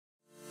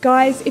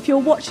Guys, if you're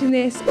watching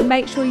this,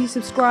 make sure you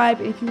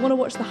subscribe. And if you want to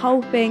watch the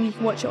whole thing, you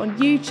can watch it on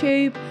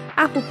YouTube,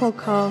 Apple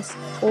Podcasts,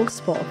 or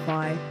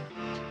Spotify.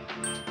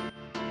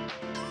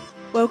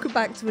 Welcome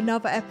back to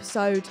another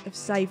episode of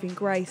Saving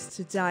Grace.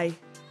 Today,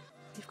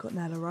 we've got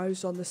Nella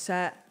Rose on the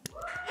set.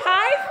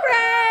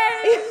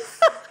 Hi, friends!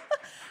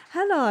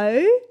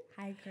 Hello.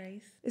 Hi,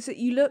 Grace. Is it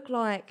you look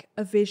like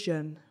a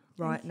vision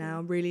right now?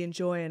 I'm really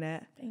enjoying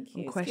it. Thank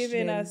you. It's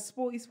giving a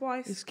sporty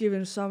spice. It's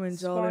giving something,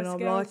 darling. I'm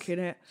liking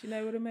it. Do you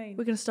know what I mean?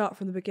 We're going to start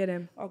from the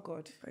beginning. Oh,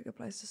 God. Very good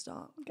place to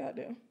start.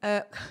 Goddamn.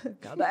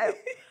 Goddamn.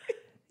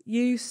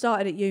 You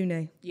started at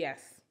uni.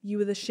 Yes. You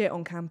were the shit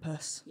on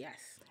campus. Yes.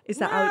 Is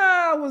that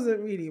I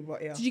wasn't really,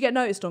 but yeah. Did you get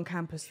noticed on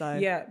campus though?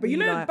 Yeah, but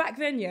back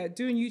then,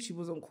 doing YouTube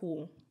wasn't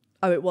cool.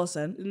 Oh, it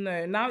wasn't?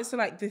 No, now it's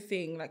like the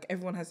thing. Like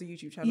everyone has a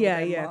YouTube channel. Yeah,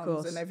 of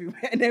course.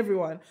 And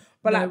everyone.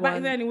 But like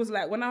back then, it was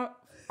like when I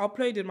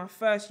uploaded my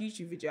first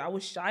YouTube video, I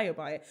was shy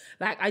about it.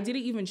 Like I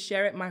didn't even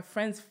share it. My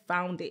friends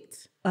found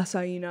it. That's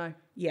how you know.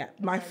 Yeah,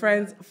 my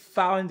friends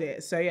found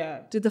it. So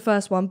yeah. Did the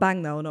first one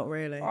bang though, or not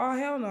really? Oh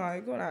hell no!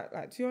 I got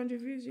like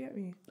 200 views. You get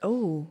me?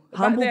 Oh,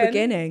 humble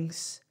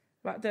beginnings.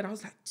 Back then, I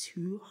was like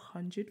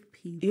 200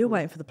 people. You were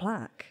waiting for the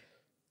plaque.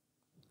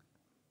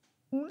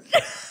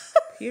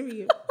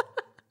 Period.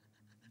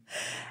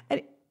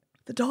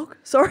 The dog?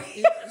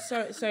 Sorry.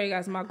 Sorry,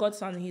 guys. My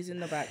godson, he's in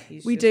the back.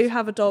 We do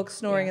have a dog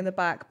snoring in the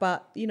back,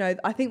 but,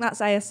 I think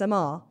that's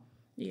ASMR.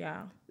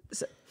 Yeah.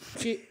 So,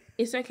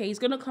 it's okay. He's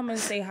going to come and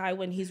say hi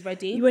when he's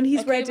ready. When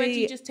he's ready.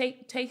 Reggie, just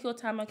take your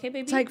time, okay,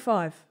 baby? Take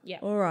 5. Yeah.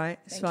 All right.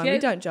 It's Thank fine. you. We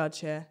don't judge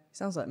here.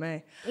 Sounds like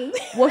me.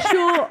 What's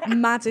your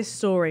maddest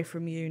story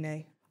from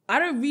uni? I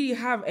don't really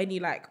have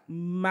any,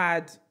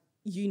 mad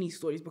uni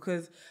stories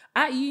because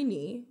at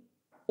uni,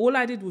 all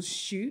I did was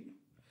shoot.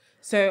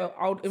 So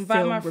I would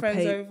invite my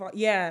friends over.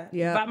 Yeah.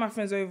 Invite my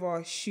friends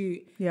over,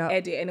 shoot,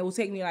 edit. And it will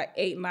take me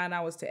 8-9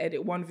 hours to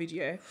edit one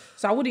video.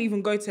 So I wouldn't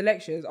even go to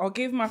lectures. I'll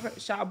give my friend,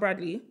 shout out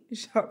Bradley.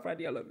 Shout out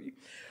Bradley, I love you.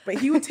 But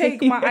he would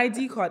take my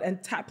ID card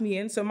and tap me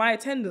in. So my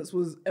attendance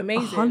was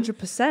amazing.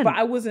 100%. But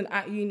I wasn't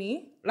at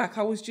uni.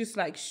 I was just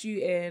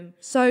shooting,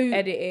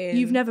 editing.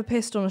 You've never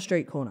pissed on a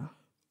street corner?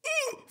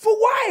 For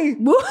why?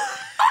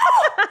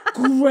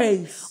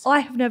 Grace. I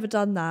have never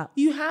done that.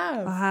 You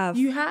have. I have.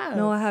 You have.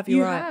 No, I have.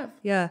 You're right. Have.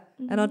 Yeah.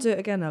 Mm-hmm. And I'll do it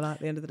again at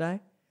the end of the day.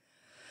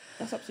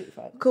 That's absolutely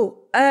fine. Cool.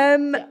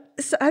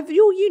 So have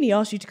your uni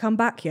asked you to come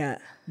back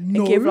yet?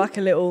 No. And give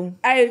a little...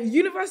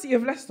 University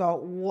of Leicester,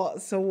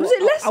 what? So what? Was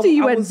it Leicester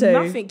you went to?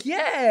 Nothing.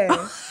 Yeah.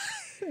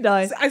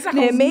 No. So it's I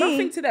was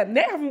nothing to them.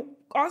 They haven't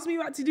asked me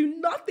to do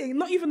nothing.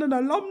 Not even an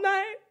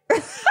alumni.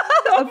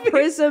 A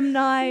prism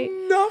night.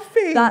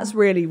 Nothing. That's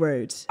really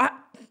rude.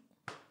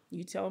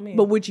 You tell me.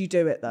 But would you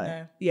do it though?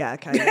 No. Yeah,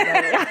 okay.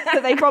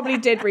 They probably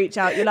did reach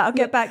out. You're like, I'll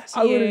get back to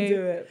you. I wouldn't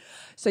do it.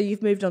 So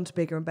you've moved on to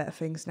bigger and better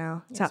things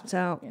now. Yes, Tapped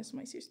out. Yes,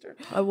 my sister.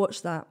 I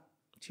watched that.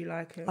 Do you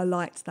like it? I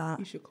liked that.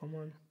 You should come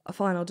on.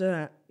 Fine, I'll do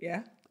it.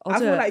 Yeah? I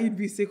feel like you'd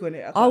be sick on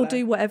it. I'll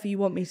do whatever you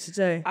want me to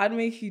do. I'd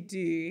make you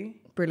do...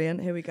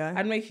 Brilliant, here we go.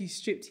 I'd make you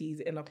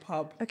striptease in a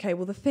pub. Okay,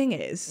 well the thing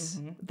is,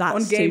 that's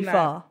on game too night.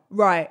 far.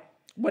 Right.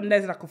 When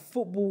there's a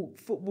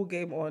football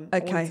game on, I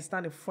want to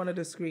stand in front of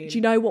the screen. Do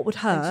you know what would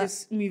hurt? And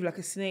just move like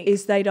a snake.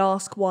 Is they'd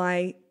ask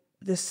why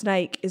the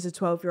snake is a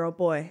 12-year-old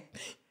boy.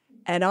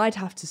 And I'd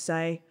have to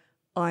say,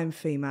 I'm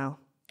female.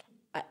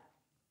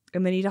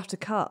 And then you'd have to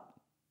cut.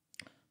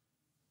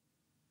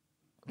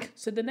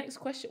 So the next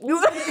question...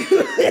 What was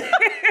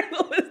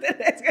the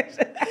next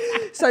question?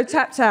 So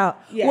tapped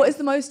out. Yes. What is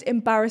the most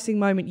embarrassing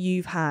moment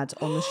you've had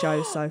on the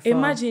show so far?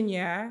 Imagine,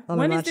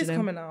 when is this imagining.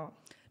 coming out?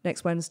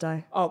 Next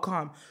Wednesday. Oh,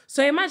 calm.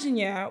 So imagine,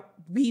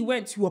 we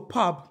went to a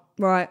pub.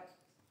 Right.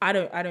 I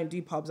don't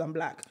do pubs. I'm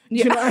black. Do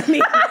you know what I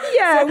mean?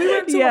 Yeah. So we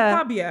went to a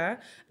pub,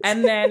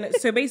 and then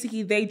so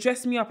basically they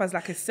dressed me up as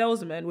a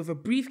salesman with a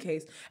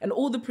briefcase, and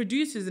all the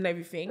producers and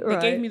everything.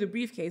 They gave me the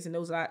briefcase, and it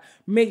was like,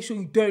 make sure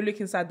you don't look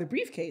inside the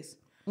briefcase.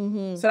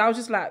 Mm-hmm. So I was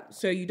just like,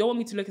 so you don't want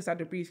me to look inside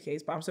the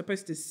briefcase, but I'm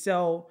supposed to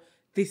sell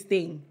this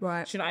thing.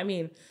 Right. Do you know what I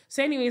mean?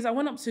 So anyways, I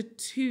went up to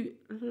 2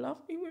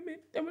 lovely women.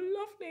 They were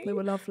lovely. They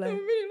were lovely. They were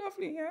really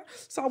lovely, yeah.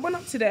 So I went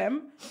up to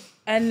them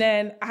and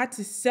then I had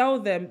to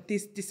sell them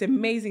this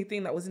amazing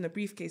thing that was in the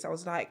briefcase. I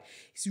was like,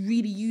 it's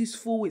really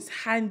useful. It's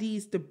handy.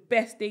 It's the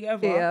best thing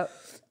ever. Yeah.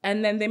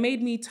 And then they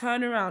made me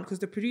turn around because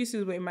the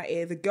producers were in my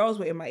ear. The girls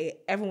were in my ear.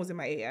 Everyone was in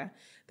my ear.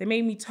 They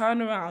made me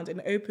turn around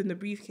and open the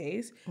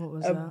briefcase. What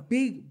was that?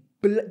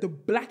 The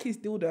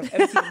blackest dildo I've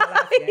ever seen in my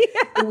life. Yeah.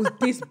 It was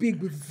this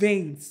big with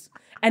veins.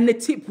 And the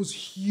tip was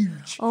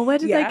huge. Oh, where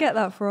did they get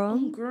that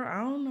from? Oh, girl, I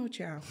don't know,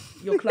 child.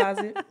 Your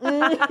closet.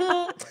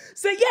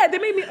 So they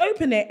made me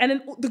open it, and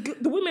then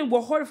the women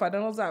were horrified,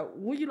 and I was like,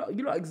 "What you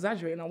lot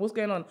exaggerating? What's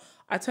going on?"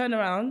 I turned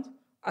around,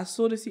 I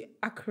saw the scene,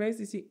 I closed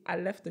the scene, I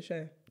left the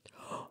show.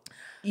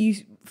 You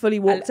fully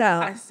walked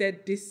out. I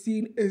said, "This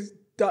scene is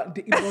done."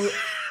 The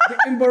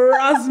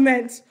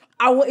embarrassment.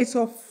 I wanted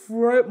to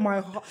throw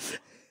my heart.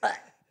 I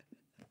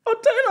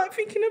don't like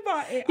thinking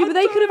about it. Yeah, but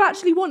they could have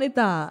actually wanted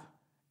that.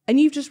 And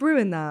you've just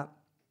ruined that.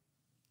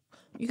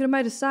 You could have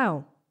made a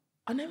sale.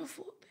 I never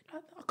thought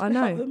that. I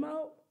know. Help them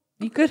out.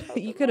 You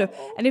could have.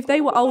 And if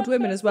they were old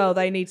women as well,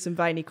 they need some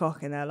veiny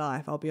cock in their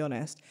life, I'll be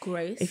honest.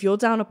 Grace. If you're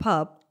down a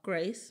pub.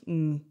 Grace.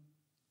 The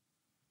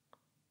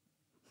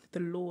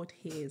Lord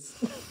hears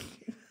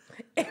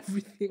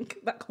everything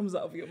that comes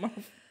out of your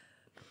mouth.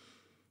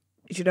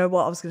 Do you know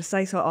what? I was going to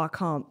say something. I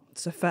can't.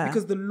 So fair.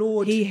 Because the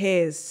Lord. He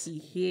hears. He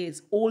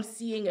hears. All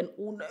seeing and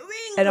all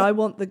knowing. And I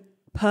want the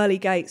pearly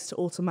gates to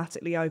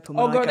automatically open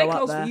when I go they up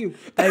close there. for you.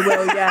 They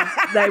will, yeah.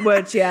 They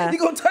would, yeah. You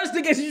got to touch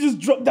the gates, you just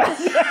drop down.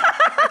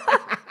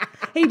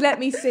 He'd let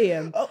me see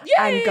him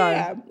and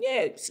go.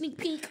 Yeah, sneak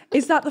peek.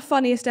 Is that the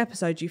funniest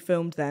episode you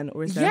filmed then?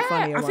 Or is there a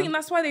funnier one? I think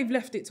that's why they've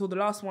left it till the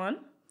last one.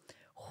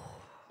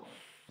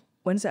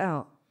 When's it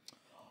out?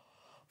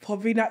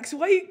 Probably next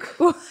week.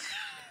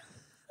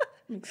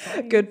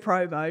 Good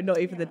promo, not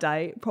even the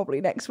date. Probably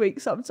next week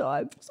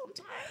sometime.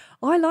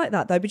 I like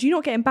that though, but do you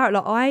not get embarrassed?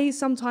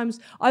 Like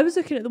I was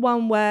looking at the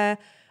one where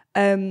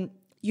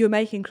you were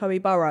making Chloe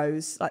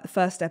Burrows, like the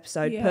first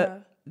episode, put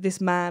this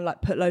man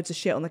put loads of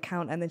shit on the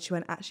counter, and then she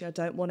went, actually, I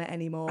don't want it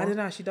anymore. I didn't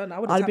know she done that. I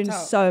would have I'd been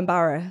so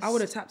embarrassed. I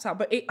would have tapped out.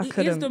 But it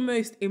is the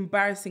most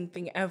embarrassing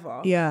thing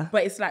ever. Yeah.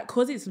 But it's like,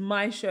 because it's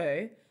my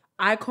show,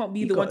 I can't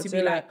be the one to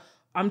be like,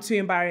 I'm too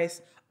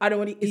embarrassed. I don't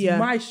want it. It's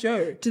my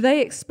show. Do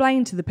they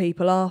explain to the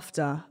people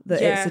after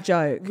that it's a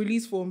joke?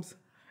 Release forms.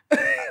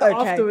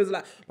 Afterwards,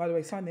 like, by the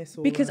way, sign this.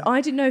 Because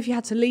I didn't know if you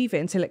had to leave it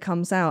until it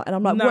comes out. And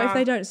I'm like, what if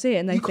they don't see it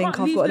and they think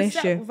I've got an issue?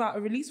 Set without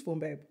a release form,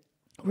 babe.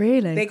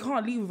 Really? They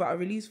can't leave without a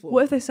release form.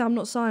 What if they say I'm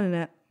not signing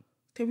it?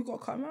 Then we got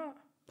to cut them out.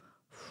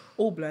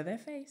 Or blur their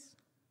face.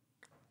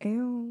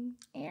 Ew.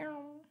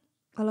 Ew.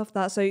 I love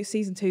that. So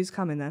season 2's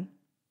coming then?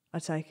 I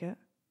take it.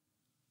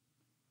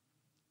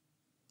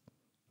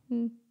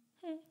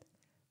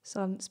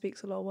 Son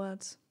speaks a lot of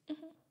words. I'll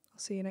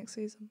see you next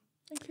season.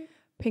 Thank you.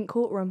 Pink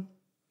Courtroom.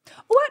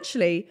 Oh,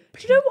 actually,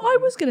 do you know what I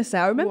was going to say?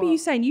 I remember you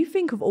saying you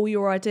think of all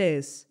your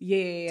ideas.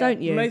 Yeah.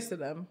 Don't you? Most of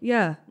them.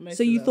 Yeah.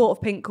 So you thought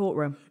of Pink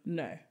Courtroom?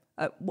 No.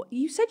 What,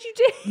 you said you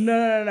did?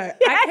 No.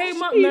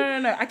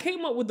 I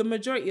came up with the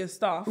majority of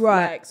stuff.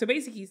 Right. Like, so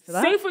basically,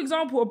 say for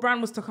example, a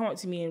brand was to come up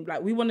to me and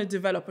like, we want to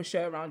develop a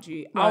show around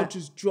you. Right. I'll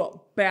just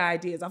drop bare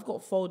ideas. I've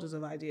got folders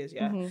of ideas,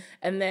 yeah.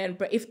 And then,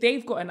 but if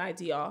they've got an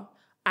idea,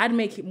 I'd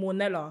make it more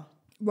Nella.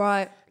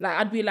 Right. Like,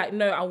 I'd be like,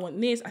 no, I want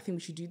this. I think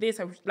we should do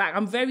this.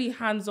 I'm very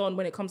hands-on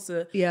when it comes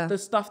to the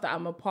stuff that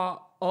I'm a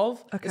part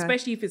of. Okay.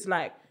 Especially if it's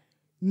like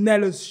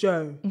Nella's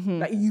show.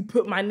 Like, you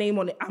put my name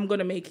on it, I'm going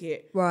to make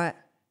it. Right.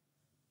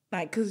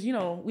 Like, because, you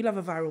know, we love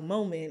a viral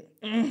moment.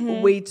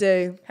 We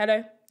do.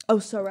 Hello? Oh,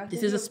 sorry.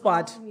 This is a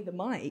spud. Me the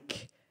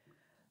mic.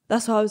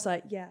 That's why I was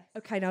like, yeah.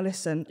 Okay, now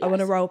listen. Yes. I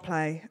want to role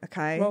play,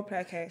 okay? Role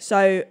play, okay.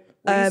 So,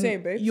 what are you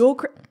saying,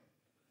 babe?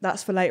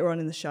 That's for later on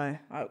in the show.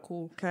 All right,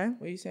 cool. Okay?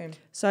 What are you saying?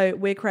 So,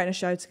 we're creating a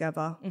show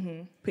together.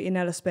 Put your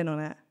Nella spin on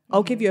it.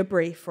 I'll give you a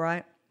brief,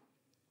 right?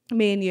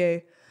 Me and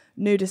you,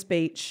 nudist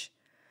beach,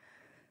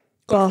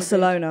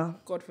 Barcelona.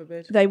 God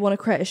forbid. They want to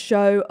create a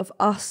show of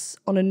us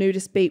on a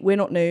nudist beach. We're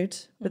not nude,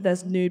 but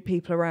there's nude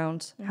people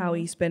around. How are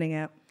you spinning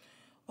it?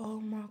 Oh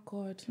my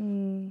God.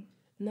 Nella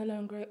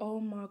and Gray. Oh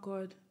my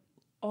God.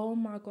 Oh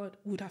my God.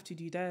 We'd have to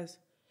do theirs.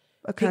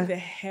 Okay. Pick the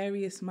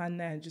hairiest man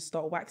there and just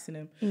start waxing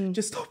him.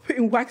 Just start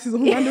putting waxes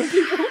on random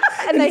people.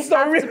 and they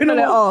start ripping it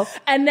off.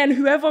 And then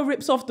whoever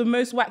rips off the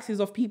most waxes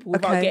of people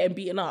without getting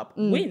beaten up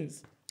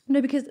wins.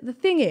 No, because the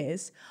thing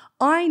is,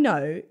 I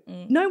know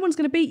no one's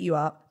going to beat you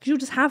up because you'll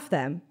just have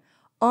them.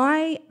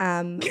 I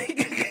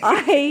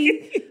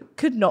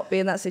could not be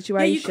in that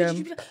situation. Yeah,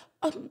 you could. Be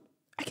like,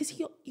 I can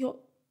see your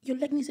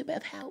leg needs a bit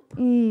of help.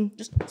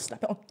 Just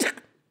slap it on.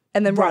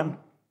 And then run.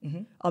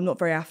 I'm not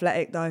very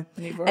athletic though.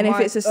 And if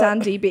it's a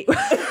sandy beach...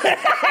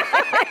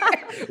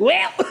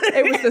 Well,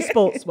 it was the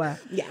sportswear.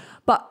 Yeah.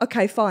 But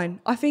okay, fine.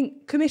 I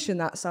think commission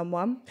that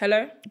someone.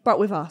 Hello? But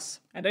with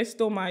us. And don't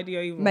steal my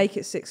idea either. Make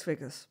it 6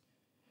 figures.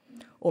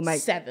 Or make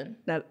 7.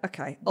 No,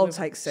 okay. I'll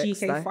take 6.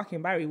 GK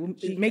fucking Barry. We'll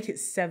make it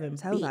 7.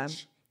 Tell them. Okay.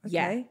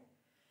 Yeah.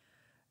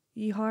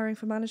 You hiring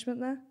for management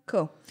there?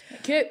 Cool.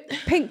 Okay.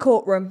 Pink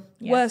Courtroom.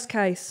 Yes. Worst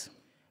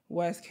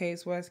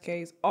case. Worst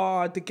case.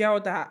 Oh, the girl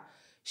that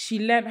she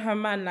lent her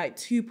man like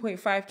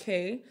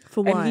 2.5k.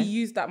 For why? And he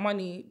used that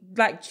money.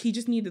 Like, he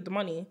just needed the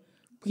money.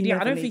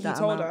 I don't think he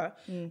told her.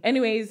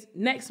 Anyways,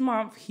 next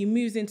month, he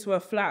moves into a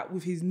flat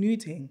with his new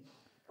thing.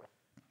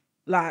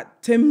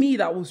 Like, to me,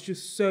 that was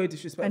just so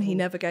disrespectful. And he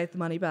never gave the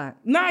money back?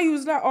 No, he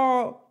was like,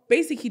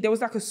 basically, there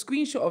was like a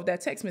screenshot of their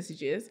text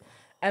messages.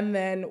 And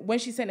then when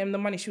she sent him the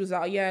money, she was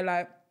like, yeah,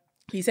 like,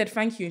 he said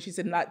thank you. And she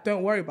said, like,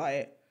 don't worry about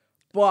it.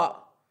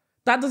 But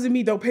that doesn't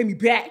mean they'll pay me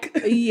back.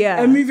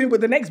 Yeah. And move in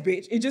with the next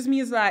bitch. It just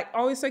means like,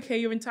 oh, it's okay,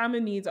 you're in time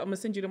of needs, I'm going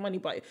to send you the money.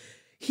 But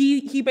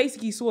he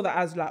basically saw that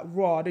as like,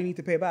 raw, I don't need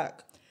to pay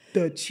back.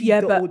 The cheat,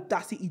 the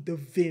audacity, the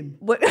vim.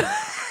 What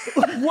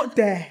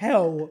the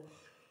hell?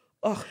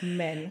 Oh,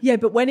 men. Yeah,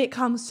 but when it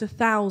comes to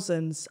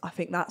thousands, I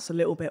think that's a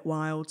little bit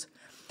wild.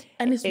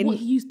 And it's what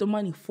he used the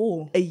money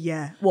for.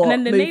 Yeah. What, and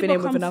then the moving neighbor in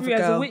with comes another through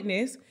girl? as a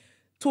witness,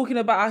 talking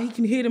about how he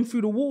can hear them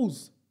through the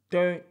walls.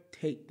 Don't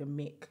take the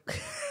mick.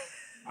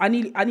 I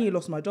nearly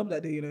lost my job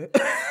that day, you know.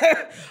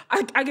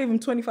 I gave him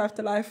 25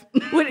 to life.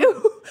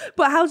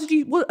 But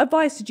what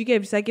advice did you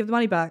give? You say give the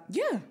money back?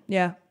 Yeah.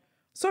 Yeah.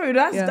 Sorry,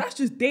 that's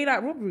just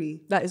daylight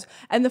robbery. That is,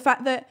 and the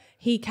fact that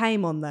he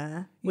came on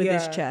there with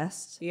his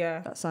chest.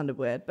 Yeah. That sounded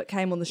weird, but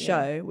came on the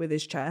show with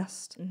his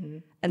chest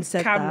and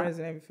said cameras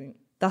and everything.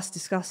 That's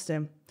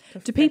disgusting.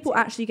 Do people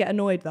actually get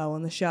annoyed though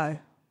on the show?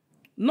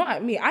 Not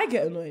at me. I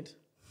get annoyed.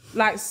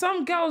 Like,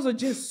 some girls are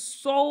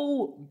just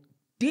so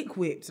dick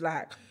whipped.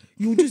 Like,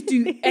 you'll just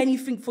do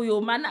anything for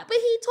your man. Like, but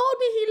he told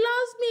me he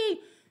loves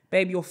me.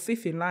 Babe, you're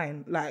fifth in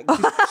line. Like,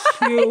 just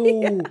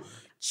chill.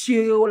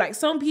 Chill. Like,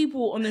 some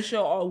people on the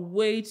show are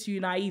way too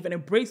naive, and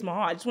it breaks my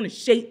heart. I just want to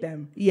shake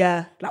them.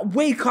 Yeah. Like,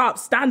 wake up,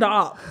 stand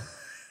up.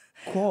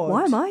 God.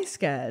 Why am I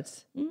scared?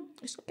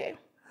 It's okay.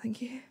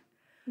 Thank you.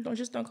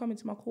 Don't come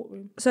into my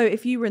courtroom. So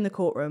if you were in the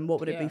courtroom, what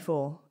would it be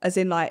for? As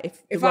in, like,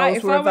 if the I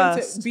roles were reversed?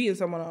 went to beating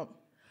someone up.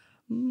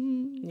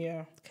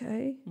 Yeah.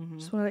 Okay.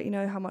 Just want to let you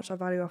know how much I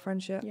value our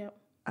friendship. Yep.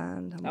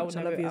 And how much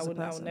I love you as a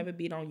person. I would never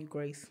beat on you,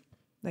 Grace.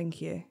 Thank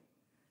you.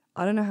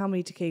 I don't know how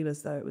many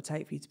tequilas, though, it would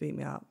take for you to beat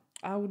me up.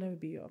 I would never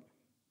beat you up.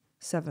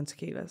 7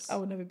 tequilas. I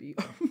would never beat you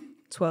up.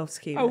 12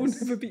 tequilas. I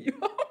would never beat you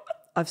up.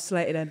 I've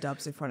slated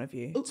N-dubs in front of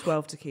you.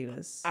 12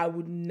 tequilas. I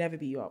would never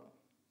beat you up.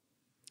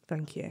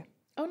 Thank you.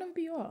 I would never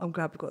beat you up. I'm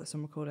glad we got this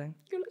on recording.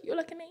 You're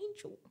like an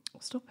angel.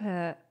 Stop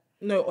it.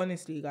 No,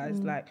 honestly, guys,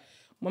 like,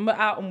 when we're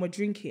out and we're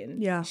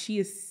drinking, she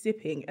is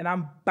sipping and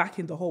I'm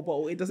backing the whole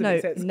bottle. It doesn't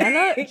make sense.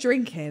 Nella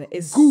drinking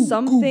is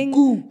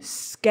something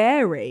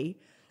scary.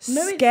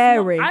 No,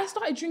 scary. I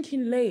started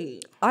drinking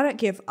late. I don't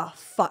give a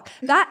fuck.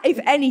 That, if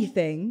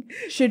anything,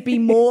 should be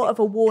more of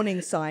a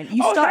warning sign.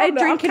 You started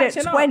drinking at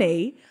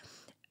 20.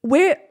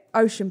 We're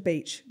Ocean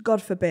Beach.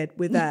 God forbid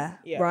we're there,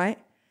 right?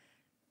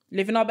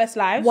 Living our best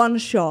lives. One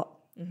shot.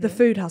 The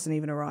food hasn't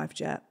even arrived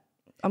yet.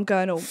 I'm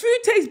going all... Food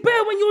tastes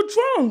better when you're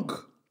drunk.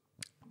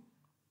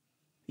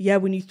 Yeah,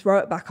 when you throw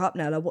it back up,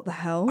 Nella, what the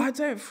hell? I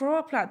don't throw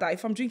up like that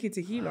if I'm drinking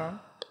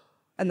tequila.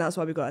 And that's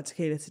why we got a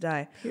tequila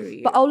today.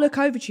 Period. But I'll look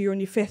over to you, you're on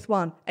your 5th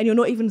one, and you're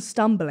not even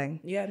stumbling.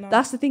 Yeah, no.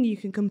 That's the thing, you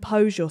can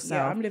compose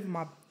yourself. Yeah, I'm living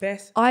my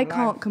best I life.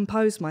 can't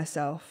compose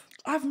myself.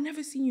 I've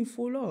never seen you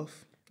fall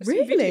off. I've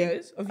really? seen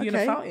videos of you in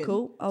a fountain.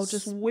 Cool. I'll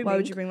just... swimming. Why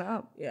would you bring that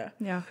up? Yeah.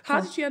 Yeah.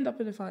 How did you end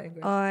up in the fountain,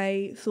 Grace?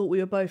 I thought we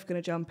were both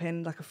going to jump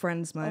in like a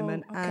friends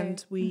moment,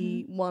 and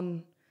we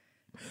won.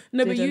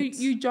 No, but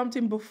you jumped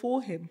in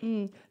before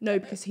him. No,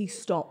 because he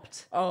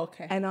stopped. Oh,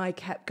 okay. And I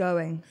kept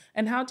going.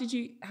 And how did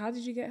you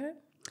get home?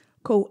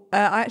 Cool.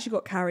 I actually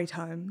got carried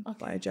home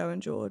by Joe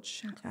and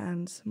George,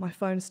 and my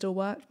phone still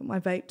worked, but my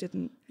vape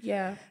didn't.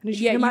 Yeah. And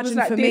as you can imagine,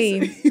 like for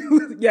me,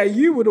 yeah,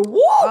 you would have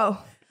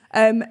walked.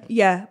 Oh,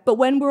 yeah. But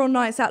when we're on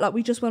nights out, like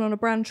we just went on a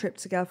brand trip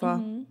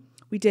together.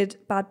 We did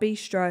Bad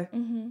Bistro.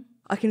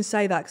 I can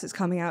say that because it's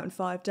coming out in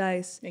 5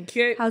 days. Thank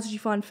you. How did you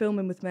find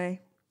filming with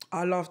me?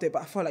 I loved it,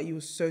 but I felt like you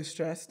were so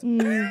stressed.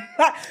 I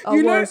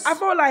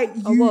felt like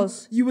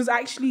you was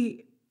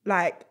actually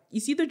like, you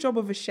see the job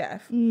of a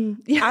chef.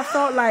 Yeah. I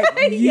felt like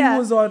you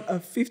was on a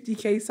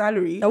 50k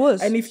salary. I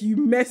was. And if you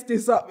mess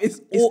this up,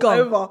 it's all gone.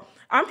 over.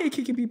 I'm here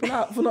kicking people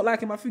out for not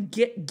liking my food.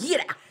 Get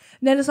out.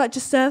 And then it's like,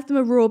 just serve them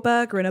a raw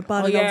burger and a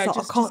bun. And I was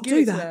like, I can't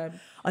do that.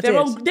 They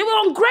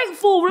were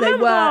ungrateful, remember?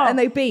 They were, and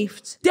they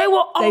beefed. They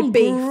were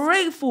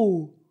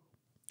ungrateful.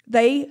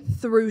 They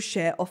threw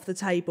shit off the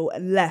table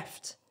and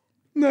left.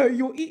 No,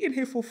 you're eating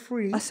here for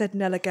free. I said,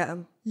 Nella, get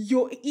them.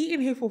 You're eating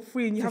here for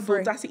free, and you have the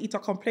audacity to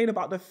complain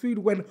about the food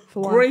when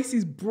Grace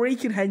is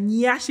breaking her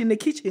nyash in the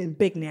kitchen.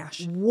 Big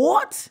nyash.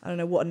 What? I don't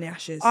know what a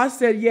nyash is. I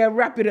said, yeah,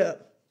 wrap it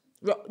up.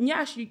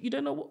 Nyash, you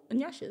don't know what a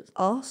nyash is?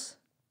 Arse?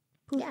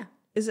 Yeah.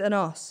 Is it an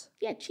arse?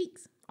 Yeah,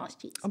 cheeks. Arse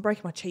cheeks. I'm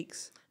breaking my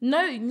cheeks.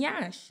 No,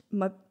 nyash.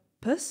 My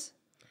puss?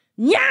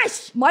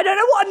 Nyash! I don't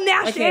know what a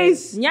nyash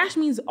is. Nyash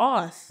means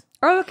arse.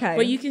 Oh, okay.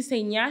 But you can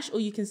say nyash or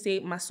you can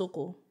say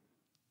masoko.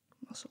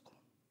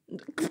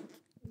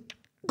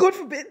 God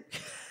forbid.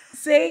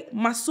 Say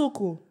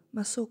masoko.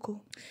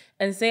 Masoko.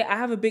 And say, I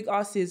have a big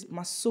ass is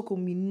masoko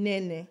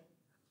minene.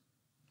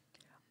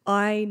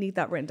 I need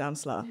that written down,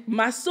 Sla.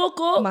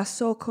 Masoko.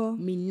 Masoko.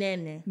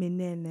 Minene.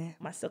 Minene.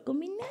 Masoko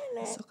minene.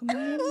 Masoko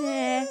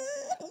minene.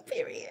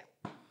 Period.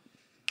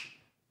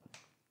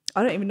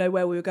 I don't even know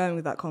where we were going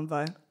with that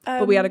convo.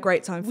 But we had a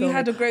great time filming. We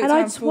had a great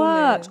time filming.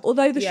 And I twerked. Filming.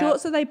 Although the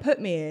shorts that they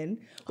put me in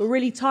were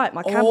really tight.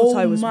 My camel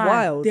toe was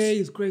wild.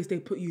 Days, Grace, they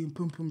put you in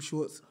pum-pum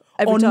shorts.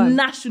 Every on time.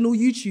 national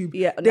YouTube.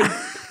 Yeah.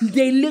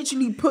 They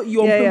literally put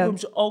you on pum-pum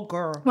shorts. Oh,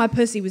 girl. My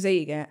pussy was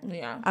eating it.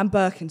 Yeah. And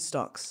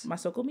Birkenstocks.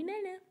 Masoko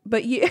minene.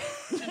 But you...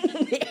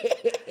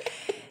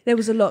 There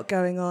was a lot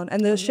going on.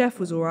 And the chef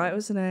was all right,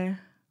 wasn't he?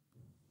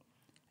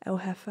 El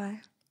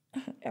Jefe.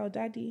 El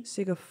Daddy.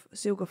 Silver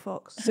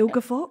Fox.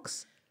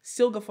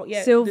 Silver Fox,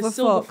 yeah. Silver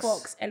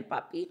Fox. El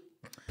Papi.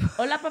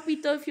 Hola,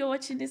 Papito, if you're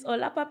watching this.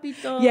 Hola,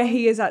 Papito. Yeah,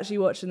 he is actually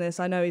watching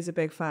this. I know he's a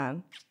big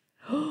fan.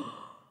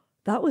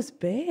 That was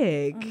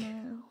big.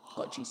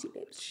 Got juicy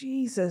lips.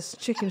 Jesus,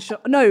 chicken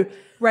shop. No,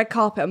 red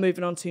carpet I'm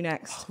moving on to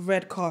next.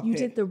 Red carpet. You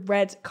did the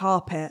red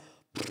carpet.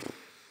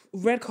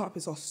 red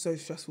carpets are so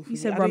stressful for me.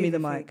 You said run me the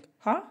mic.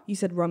 Huh? You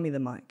said run me the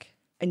mic.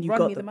 And you Run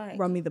got me the mic.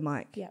 Run me the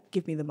mic. Yeah.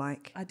 Give me the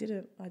mic. I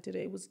didn't.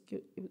 It was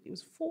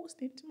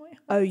forced into my hand.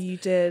 Oh, you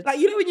did. Like,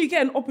 you know when you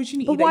get an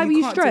opportunity But that why you were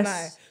you can't stressed?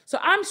 deny. So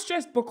I'm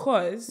stressed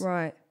because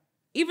Right.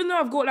 even though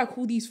I've got like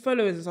all these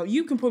followers and stuff,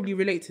 you can probably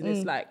relate to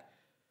this. Like,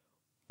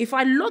 if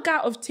I log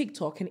out of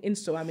TikTok and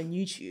Instagram and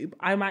YouTube,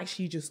 I'm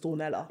actually just all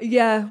Nella.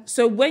 Yeah.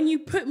 So when you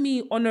put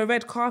me on a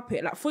red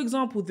carpet, like for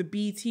example, the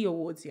BET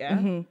Awards,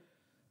 yeah,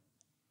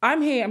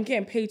 I'm here, I'm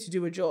getting paid to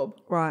do a job.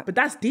 Right. But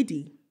that's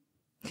Diddy.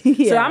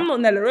 Yeah. So I'm not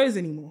Nella Rose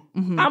anymore.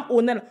 I'm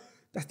all Nella.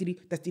 That's Diddy.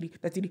 What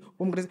am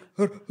I gonna say?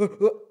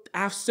 I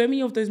have so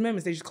many of those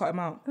moments, they just cut them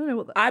out. I don't know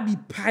what I be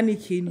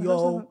panicking,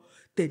 yo,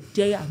 the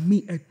day I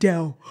meet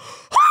Adele.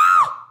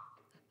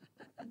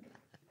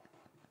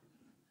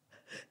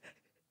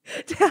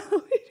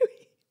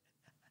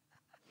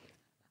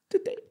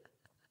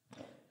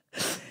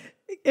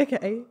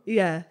 Okay,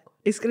 yeah.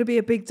 It's going to be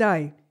a big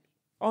day.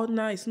 Oh,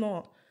 no, it's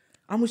not.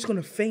 I'm just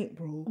gonna faint,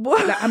 bro.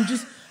 What? Like,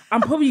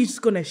 I'm probably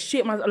just gonna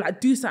shit myself,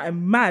 like do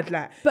something mad.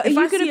 Like, But are if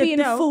you I going to see be in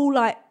Adele full,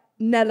 like,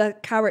 Nella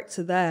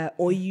character there?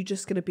 Or are you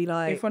just going to be in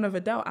like... front of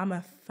Adele? I'm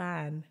a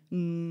fan.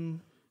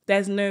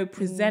 There's no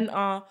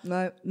presenter.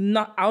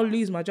 No. I'll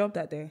lose my job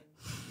that day.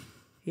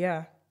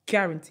 Yeah,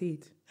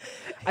 guaranteed.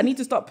 I need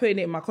to start putting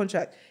it in my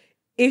contract.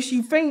 If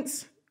she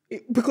faints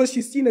because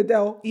she's seen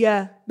Adele,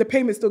 Yeah. the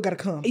payment still gotta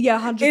come. Yeah,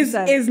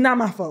 100%. It's not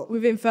my fault.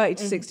 Within 30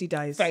 to 60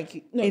 days. Thank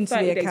you. No, into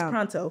 30 the days account.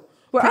 pronto.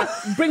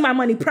 Bring my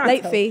money pronto.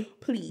 Late fee.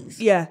 Please.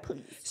 Yeah.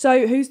 Please.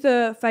 So who's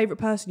the favourite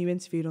person you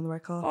interviewed on the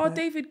red carpet? Oh,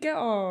 David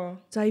Guetta.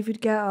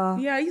 David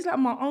Guetta. Yeah, he's like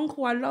my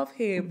uncle. I love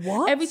him.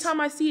 What? Every time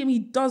I see him, he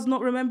does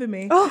not remember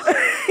me. Oh.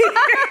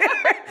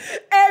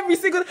 Every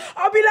single...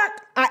 I'll be like,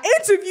 I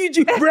interviewed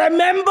you,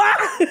 remember?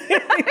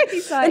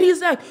 And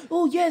he's like,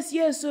 oh, yes,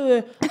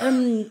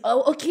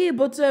 okay,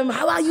 but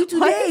how are you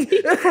today?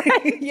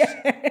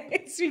 Yeah,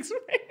 he speaks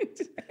French.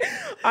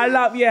 I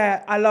love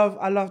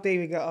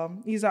David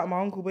Guetta. He's like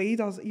my uncle, but he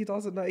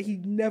doesn't know. He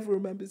never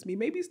remembers me.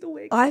 Maybe he's still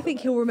waiting. I think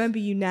he'll remember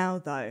you now,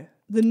 though.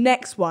 The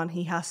next one,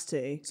 he has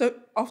to. So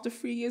after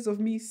 3 years of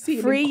me seeing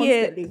him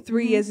constantly.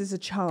 3 years is a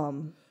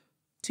charm.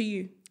 To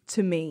you.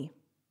 To me.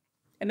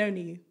 And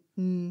only you.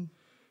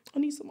 I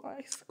need some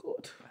ice.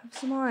 God. Have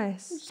some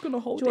ice. I'm just going to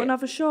hold it. Do you want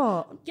another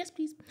shot? Yes,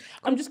 please.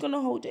 I'm just going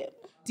to hold it.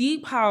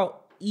 Deep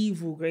how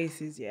evil Grace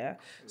is, yeah?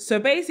 So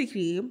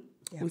basically,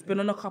 we've been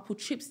on a couple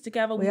trips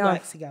together. We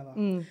work together.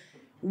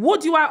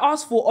 What do I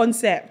ask for on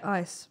set?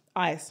 Ice.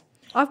 Ice.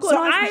 I've got an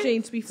ice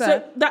machine, to be fair.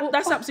 So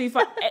that's absolutely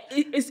fine.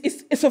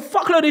 It's a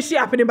fuckload of shit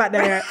happening back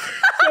there. Right?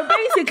 So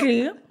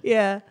basically,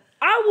 Yeah.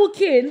 I walk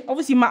in,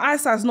 obviously my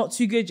eyesight's not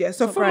too good yet.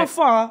 So from right.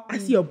 afar, I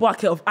see a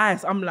bucket of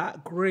ice. I'm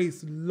like,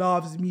 Grace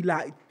loves me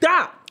like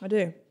that. I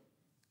do.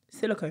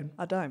 Silicone.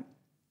 I don't.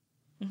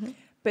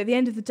 But at the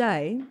end of the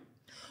day,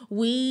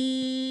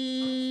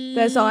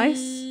 There's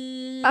ice.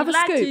 Have a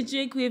like scoop. to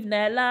drink with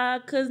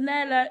Nella, cause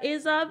Nella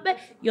is our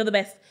best. You're the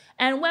best.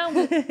 And when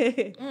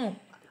we...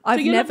 I've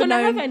you're not never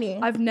gonna have known. any?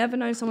 I've never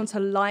known someone to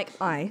like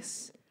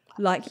ice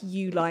like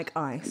you like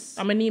ice.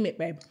 I'm anemic,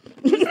 babe.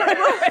 You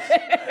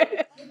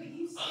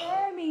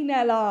scare me,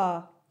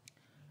 Nella.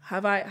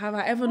 Have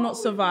I ever not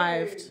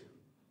survived?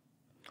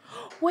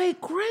 Wait,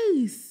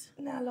 Grace.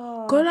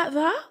 Nella. Go like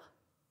that?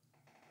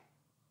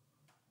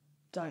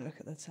 Don't look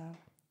at the tab.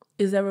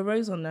 Is there a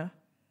rose on there?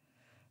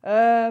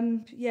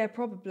 Yeah,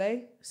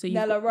 probably. So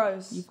Nella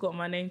Rose. You've got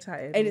my name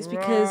tatted. And it's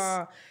because-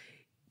 Rah.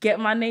 Get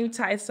my name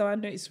tatted so I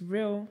know it's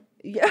real.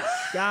 Yeah.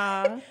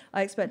 Yeah.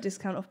 I expect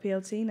discount off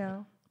PLT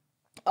now.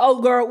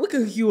 Oh, girl, we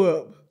can hook you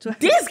up.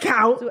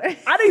 Discount?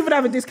 I don't even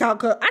have a discount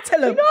code. I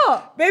tell them,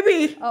 not?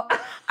 baby,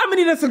 I'm gonna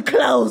need some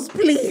clothes,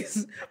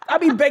 please. I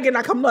be begging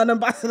like I'm not an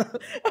ambassador.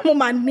 I'm on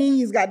my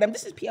knees, goddamn.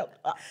 This is PLT.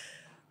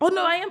 Oh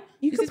no, I am.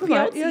 You This can is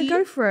promote. PLT, Yeah,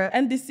 go for it.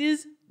 And this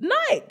is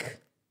Nike.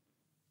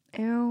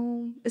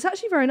 It's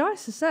actually very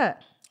nice to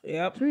set.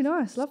 Yep. It's really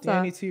nice. Love The that.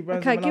 only two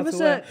brands Okay, I'm give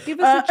allowed us to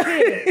wear. a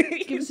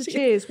cheers. Give us a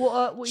cheers. What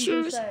are you gonna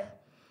Cheers. say?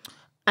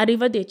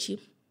 Arrivederci.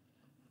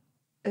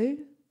 Who?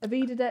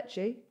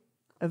 Arrivederci.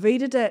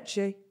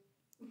 Arrivederci.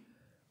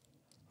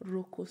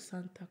 Roko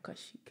Santa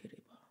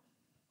Kashikereba.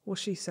 What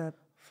she said.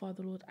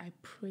 Father Lord, I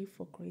pray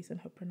for grace and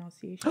her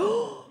pronunciation.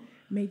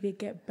 May they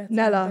get better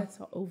Nella. and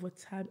better over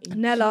time.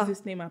 In Nella.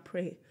 Jesus' name I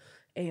pray.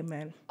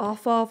 Amen. Our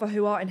Father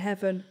who art in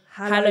heaven,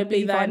 hallowed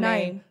be thy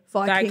name.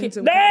 Thy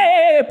kingdom.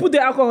 Hey, put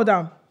the alcohol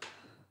down.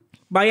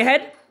 Bow your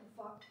head.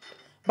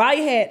 Bow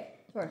your head.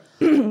 Sorry.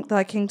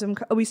 Thy kingdom.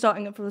 Are we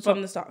starting it from the top?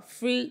 From the start.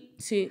 3,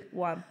 2,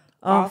 1.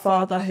 Our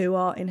Father who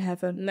art in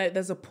heaven. No,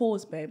 there's a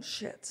pause, babe.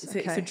 Shit.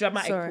 It's a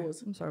dramatic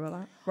pause. I'm sorry about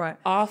that. Right.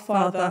 Our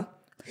Father,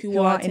 who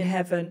art in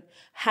heaven,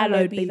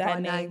 hallowed be thy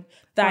name.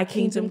 Thy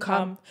kingdom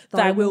come,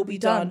 thy will be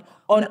done,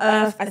 on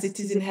earth as it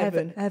is in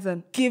heaven.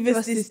 Give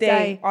us this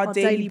day our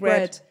daily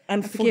bread,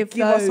 and forgive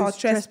us our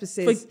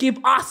trespasses. Forgive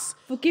us.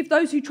 Forgive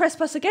those who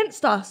trespass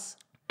against us.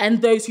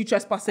 And those who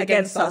trespass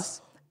against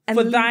us. And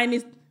For thine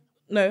is...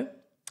 No.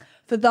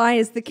 For thine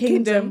is the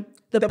kingdom,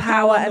 the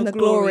power and the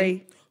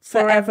glory,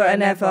 forever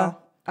and ever.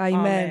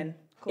 Amen.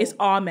 It's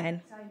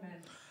amen.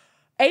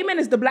 Amen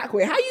is the black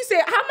way. How you say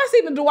it? How am I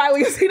saying it the white way?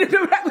 You're saying it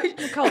the black way.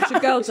 Culture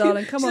girl,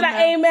 darling. Come She's on. She's like,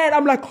 now. amen.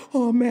 I'm like,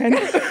 oh, man.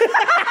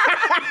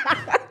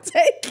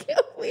 Take it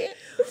away.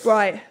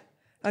 Right.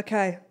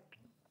 Okay.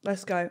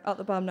 Let's go. Up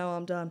the bum. No,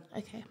 I'm done.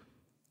 Okay.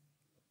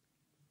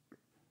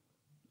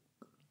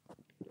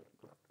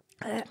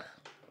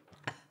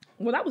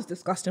 Well, that was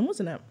disgusting,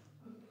 wasn't it?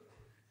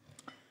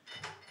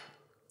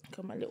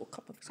 Got my little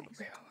cup of tea.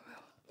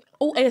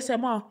 Oh,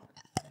 ASMR.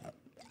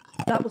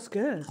 That was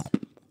good.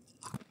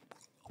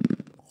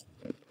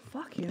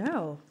 Fucking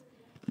hell.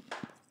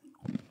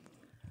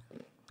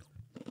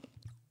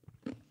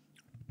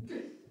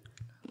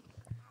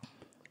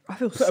 I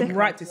feel sick. Put them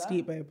right to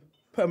sleep, babe.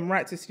 Put them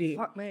right to sleep.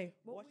 Fuck me.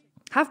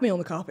 Have me on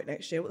the carpet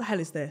next year. What the hell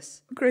is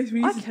this? Grace,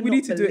 we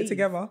need to do it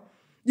together.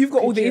 You've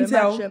got all the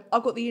intel. Imagine?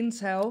 I've got the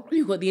intel.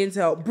 You've got the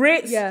intel.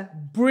 Brits, Yeah.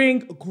 bring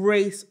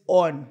Grace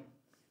on.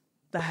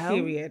 The hell?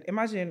 Period.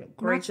 Imagine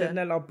Grace and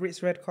Nella,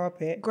 Brits red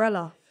carpet.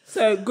 Grella.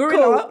 So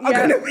Gorilla Cool, are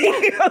yeah. going to be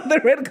on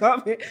the red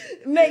carpet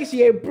next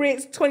year.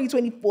 Brits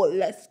 2024.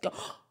 Let's go.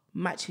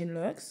 Matching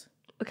looks.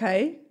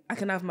 Okay. I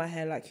can have my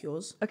hair like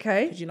yours.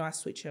 Okay. Because you know I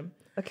switch them.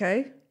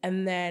 Okay.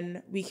 And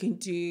then we can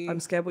do. I'm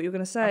scared what you're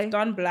gonna say. I've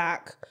done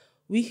black.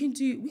 We can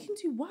do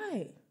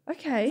white.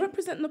 Okay.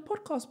 Representing the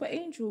podcast, but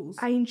angels.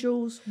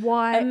 Angels,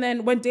 white. And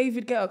then when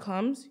David Guetta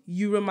comes,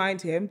 you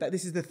remind him that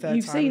this is the third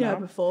You've time seen now.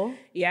 her before.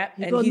 Yeah.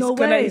 You've And got he's no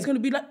gonna way. he's gonna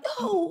be like,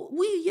 oh,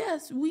 we.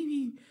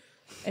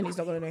 And he's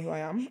not gonna know who I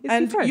am. Is he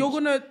And French? you're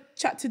gonna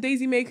chat to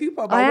Daisy May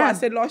Cooper about I what I am.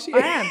 said last year.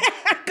 I am.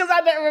 Because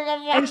I don't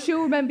remember. And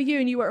she'll remember you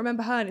and you won't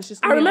remember her and it's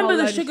just I gonna be a remember whole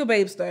the load of Sugar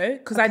Babes though,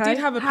 because I Okay. did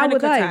have a How panic were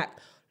they? attack.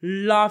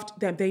 Loved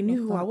them. They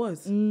knew who I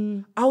was.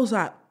 I was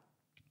like,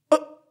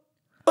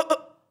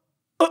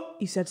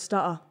 You said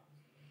stutter.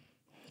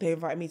 they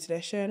invited me to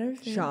their show and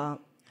everything. Shut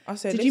up. I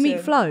said, Did you meet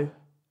 "Listen, Flo?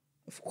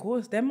 Of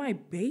course, they're my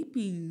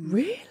babies.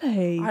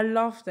 Really? I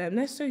love them.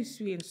 They're so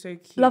sweet and so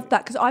cute. Love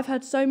that because I've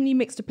heard so many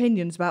mixed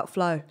opinions about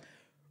Flo.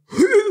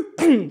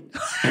 Who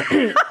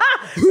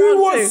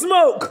wants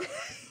smoke?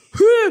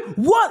 Who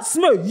wants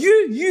smoke?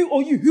 You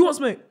or you? Who wants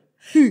smoke?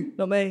 Who?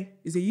 Not me.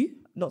 Is it you?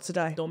 Not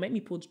today. Don't make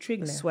me pull the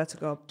trigger I now. swear to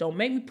God. Don't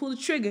make me pull the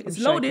trigger. It's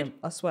I'm loaded. shaking.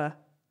 I swear.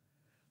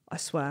 I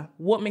swear.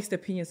 What mixed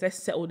opinions?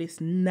 Let's settle this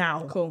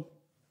now. Cool.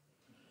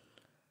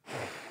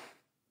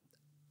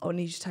 I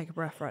need you to take a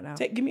breath right now.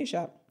 Give me a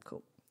shot.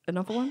 Cool.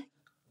 Another one?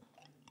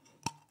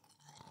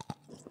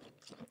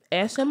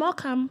 ASMR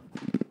cam.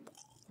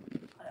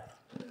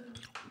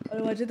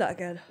 Oh, I did that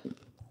again.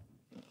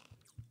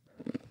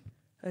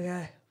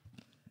 Okay.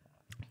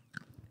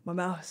 My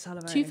mouth is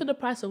salivating. 2 for the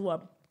price of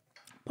 1.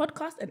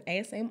 Podcast and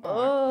ASMR.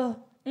 Oh.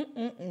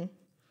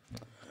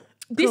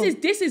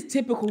 This is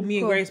typical me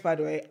and Grace, by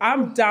the way.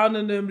 I'm down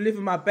on them,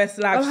 living my best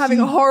life. I'm having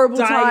a She's horrible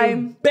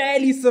dying, time.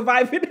 barely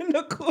surviving in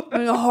the corner.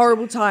 Having a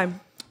horrible time.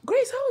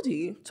 Grace, how old are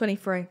you?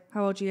 23.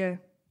 How old are you?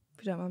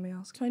 If you don't mind me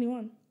asking.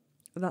 21.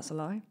 But that's a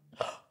lie.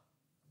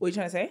 What are you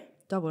trying to say?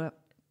 Double it.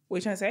 What are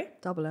you trying to say?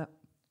 Double it.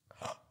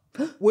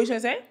 What are you trying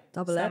to say?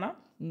 Double Stand it.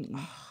 up.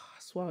 I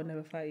swear I'll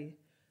never fight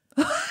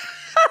you.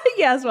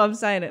 Yeah, that's what I'm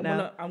saying it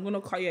now. I'm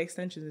gonna cut your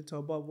extensions into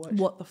a bob. Watch.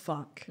 What the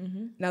fuck?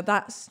 Now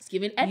that's... It's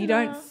giving You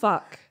don't Edna.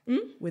 fuck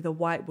with a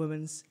white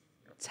woman's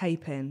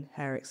tape-in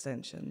hair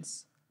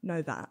extensions.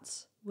 Know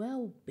that.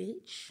 Well,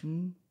 bitch,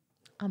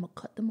 I'ma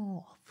cut them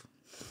off.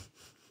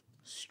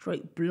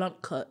 Straight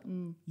blunt cut.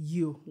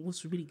 You.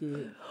 What's really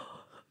good?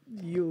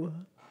 You.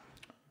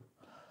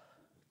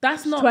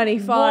 That's not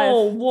 25.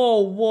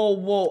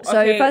 Whoa. So,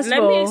 okay, first of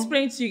let me all-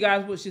 explain to you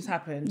guys what just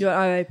happened. You're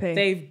an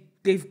IOP.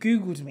 They've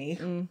Googled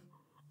me.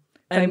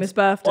 Famous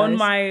birthdays. On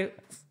my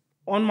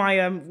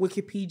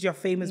Wikipedia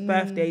famous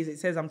birthdays, it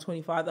says I'm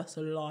 25. That's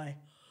a lie.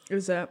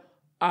 Is it?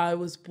 I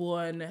was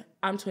born.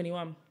 I'm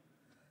 21.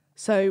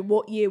 So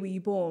what year were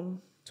you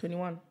born?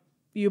 21.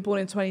 You were born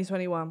in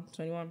 2021.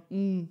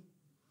 21.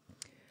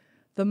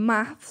 The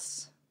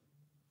maths,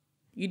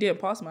 You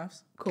didn't pass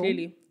maths. Cool.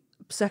 Clearly.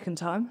 second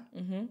time.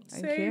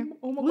 Thank Same. you.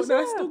 Oh my What's god,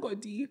 I that? still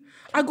got D.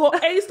 I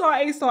got A star,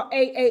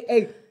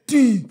 A,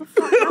 D.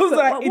 I was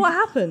like, What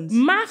happened?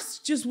 maths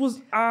just was.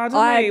 I don't know.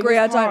 I it agree.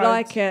 I was don't hard.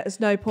 like it. There's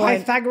no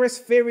point. Pythagoras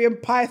theorem,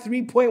 pi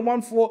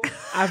 3.14.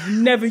 I've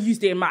never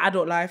used it in my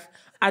adult life.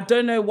 I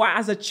don't know why,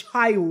 as a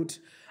child,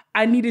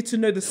 I needed to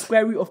know the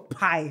square root of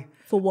pi.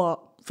 For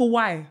what? For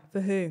why?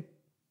 For who?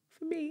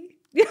 For me.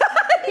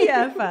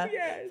 Yeah, fair.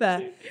 Yeah,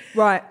 fair.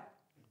 Right.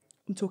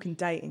 I'm talking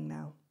dating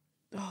now.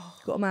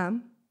 Got a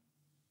man?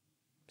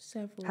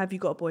 Several. Have you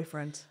got a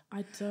boyfriend?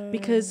 I don't.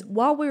 Because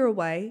while we were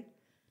away,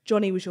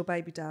 Johnny was your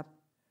baby dad.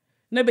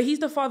 No, but he's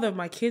the father of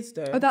my kids,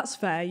 though. Oh, that's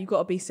fair. You got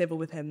to be civil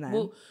with him then.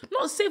 Well,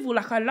 not civil,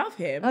 like I love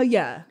him. Oh,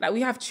 yeah. Like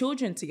we have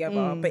children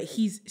together, but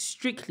he's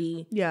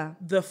strictly Yeah.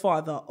 the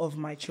father of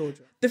my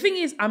children. The thing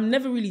is, I'm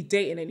never really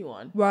dating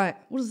anyone. Right.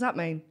 What does that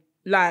mean?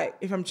 Like,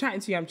 if I'm chatting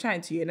to you, I'm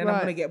chatting to you, and then I'm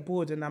Right. going to get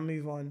bored and I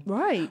move on.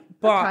 Right.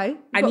 But okay. I You've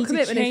got need to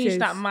commitment change issues.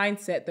 that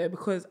mindset, though,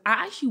 because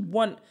I actually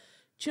want...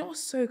 Do you know what's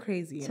so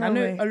crazy? And I Tell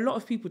know me. a lot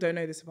of people don't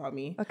know this about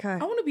me. Okay.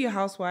 I want to be a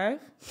housewife.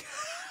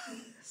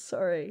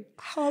 Sorry.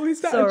 How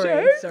is that sorry, a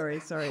joke? Sorry.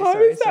 How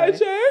is that a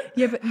joke?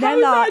 Yeah, but How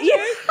is Nella. that a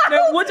joke?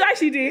 No, what did I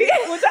actually do?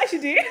 What did I actually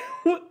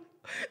do?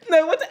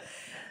 No, what?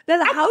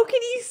 Nella, how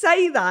can you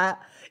say that?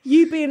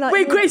 You being like,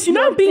 Wait, Grace, you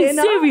know I'm being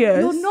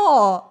serious. You're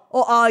not,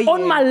 or are you?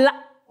 On my left.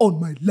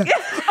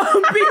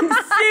 I'm being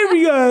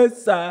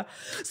serious.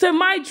 So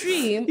my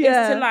dream is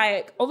to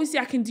like, obviously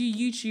I can do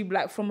YouTube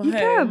like from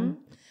home.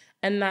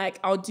 And like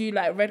I'll do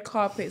like red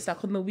carpets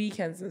like on the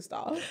weekends and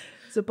stuff.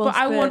 But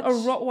I want a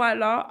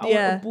Rottweiler, I want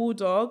a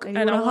bulldog, and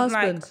I want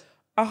like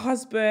a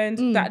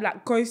husband that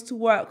like goes to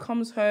work,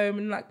 comes home,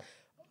 and like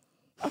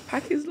I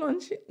pack his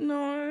lunch.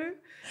 No.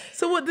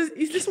 So what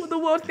is this what the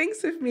world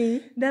thinks of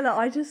me? Nella,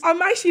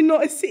 I'm actually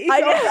not a city girl,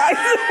 guys.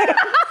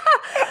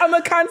 I'm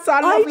a Cancer.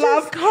 I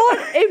just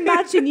can't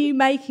imagine you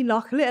making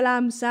like a little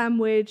ham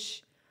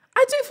sandwich.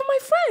 I do it for my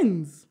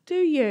friends. Do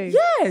you?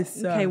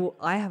 Yes. Okay, well,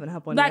 I haven't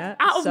had one like, yet.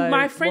 Like, out of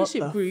my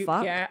friendship group,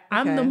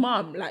 I'm the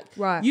mum. Like,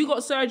 you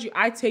got surgery,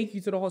 I take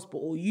you to the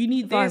hospital. You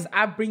need this,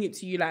 I bring it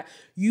to you. Like,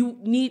 you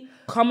need,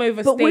 come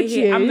over, stay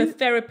here. I'm the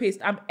therapist.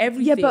 I'm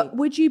everything. Yeah, but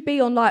would you be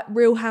on, like,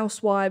 Real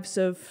Housewives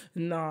of...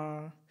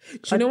 Nah. Do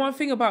you know one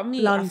thing about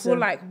me? London. I feel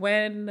like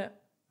when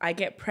I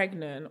get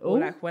pregnant or,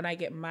 like, when I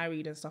get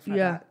married and stuff like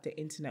that, the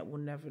internet will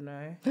never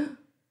know.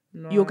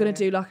 No. You're gonna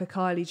do like a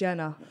Kylie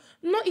Jenner.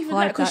 Not even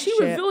that, because she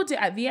revealed it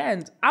at the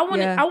end. I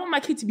want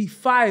my kid to be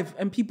 5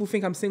 and people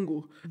think I'm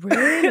single.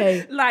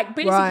 Really? Like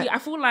basically, I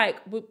feel like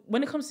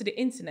when it comes to the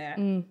internet,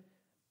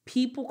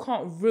 people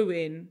can't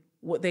ruin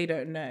what they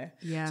don't know.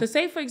 Yeah. So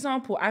say for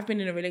example, I've been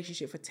in a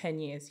relationship for 10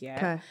 years,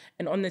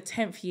 and on the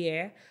 10th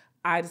year,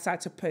 I decided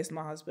to post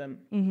my husband.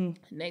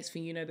 Next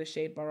thing you know, the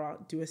Shade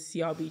Borough do a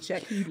CRB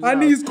check.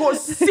 And he's got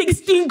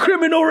 16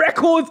 criminal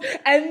records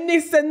and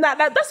this and that.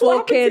 That's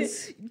what happened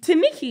to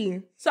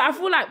Nikki. So I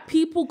feel like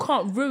people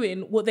can't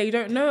ruin what they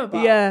don't know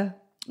about. Yeah.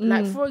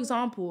 Like, for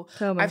example,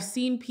 I've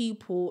seen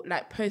people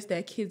like post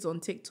their kids on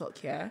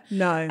TikTok,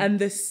 and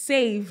the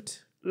saved,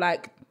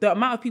 like the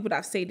amount of people that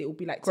have saved it will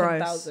be like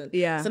 10,000.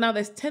 Yeah. So now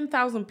there's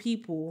 10,000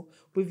 people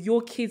with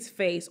your kid's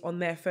face on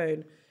their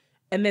phone.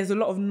 And there's a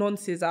lot of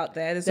nonsense out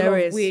there. There's a lot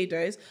of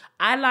weirdos.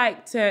 I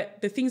like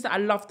the things that I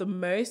love the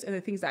most and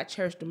the things that I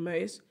cherish the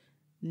most,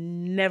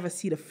 never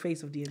see the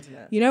face of the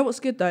internet. You know what's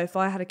good though? If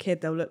I had a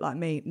kid, they'll look like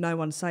me. No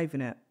one's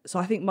saving it. So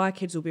I think my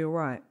kids will be all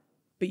right.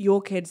 But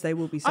your kids, they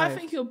will be saved. I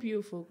think you're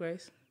beautiful,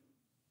 Grace.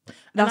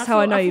 That's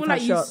how I know you've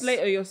had shots. I feel like you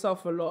Slater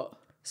yourself a lot.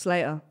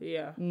 Slater.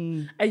 Yeah.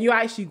 And you're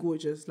actually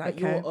gorgeous. Like,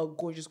 you're a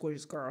gorgeous,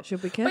 gorgeous girl.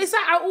 Should we kiss? But it's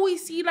like, I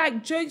always see,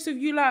 like, jokes of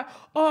you, like,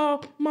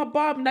 oh, my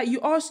bum. Like,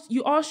 you ask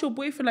your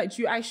boyfriend, like,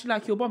 do you actually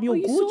like your bum? You're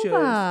gorgeous. Saw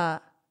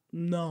that.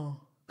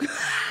 No.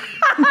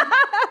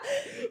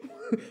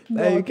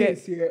 No, you can't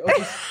see it.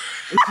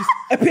 It's just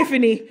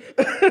epiphany.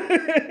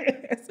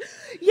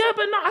 Yeah,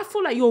 but no, I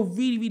feel like you're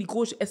really, really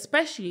gorgeous.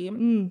 Especially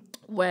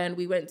when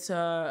we went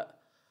to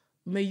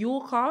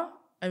Mallorca.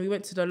 And we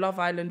went to the Love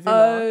Island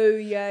Villa. Oh,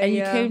 yeah, and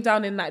you came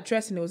down in that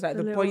dress and it was like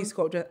the body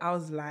sculpt dress. I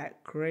was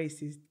like,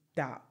 Grace is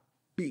that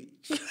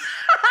bitch.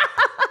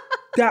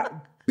 That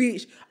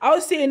bitch. I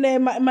was sitting there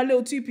in my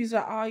little two-piece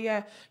like, oh,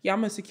 yeah,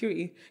 I'm a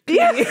security.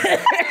 Clearly.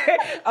 Yeah.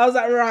 I was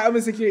like, right, I'm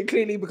a security,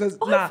 clearly, because,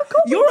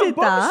 you're a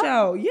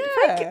bombshell.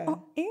 Yeah.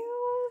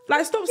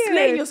 Like, stop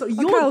slaying yourself.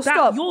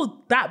 You're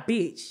that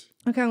bitch.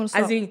 Okay, I'm gonna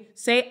stop. As in,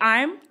 say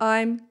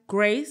I'm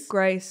Grace.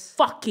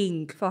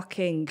 Fucking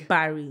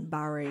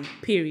Barry.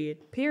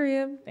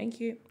 Period.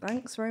 Thank you.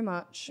 Thanks very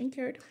much. Thank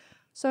you.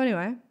 So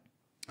anyway.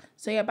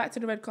 So yeah, back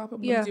to the red carpet.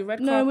 We're gonna do red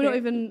carpet. No, we're not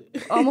even.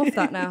 I'm off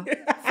that now.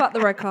 Fuck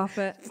the red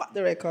carpet. Fuck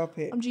the red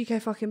carpet. I'm GK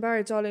fucking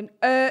Barry, darling.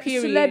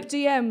 Celeb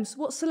DMs.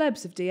 What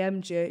celebs have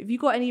DM'd you? Have you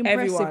got any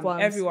impressive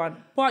ones? Everyone.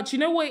 But do you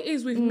know what it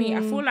is with me? I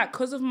feel like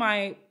because of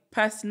my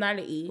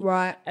personality,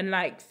 right, and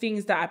like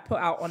things that I put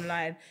out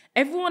online,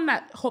 everyone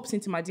that hops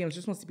into my DMs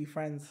just wants to be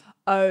friends.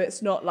 Oh,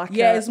 it's not like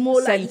it's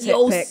more like,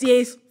 yo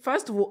sis,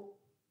 first of all,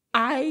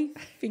 I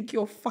think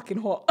you're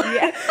fucking hot.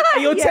 Yeah.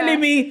 And you're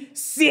telling me,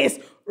 sis,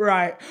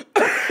 right.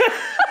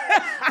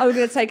 I'm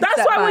gonna take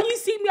That's why when you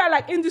see me at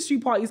like industry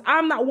parties,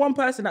 I'm that one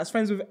person that's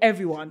friends with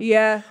everyone.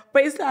 Yeah.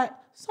 But it's like,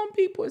 some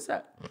people, it's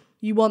like,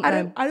 you want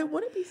them. I don't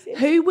want to be sis.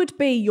 Who would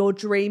be your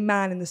dream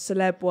man in the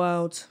celeb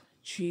world?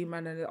 Dream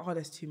man,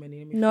 there's too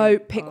many. No,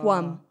 pick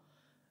one.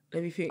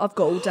 Let me think. I've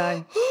got all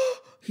day.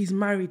 He's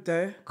married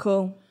though.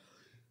 Cool.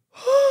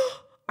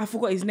 I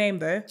forgot his name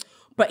though.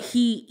 But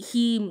he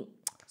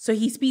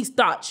speaks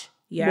Dutch.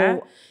 Yeah.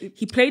 Well,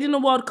 he played in the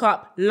World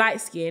Cup,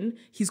 light skin.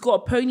 He's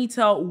got a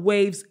ponytail,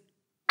 waves,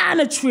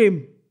 and a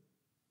trim.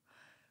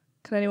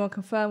 Can anyone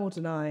confirm or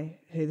deny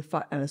who the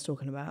fuck Ella's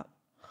talking about?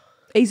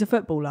 He's a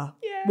footballer.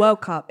 Yeah.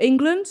 World Cup.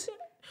 England?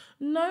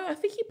 No, I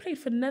think he played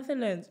for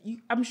Netherlands.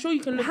 I'm sure you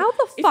can look. How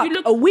the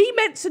fuck are we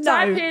meant to know?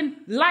 Type in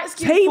light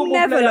skin Team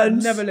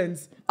Netherlands.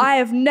 Netherlands. I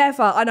have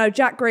never. I know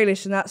Jack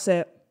Grealish and that's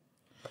it.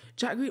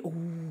 Jack Grealish.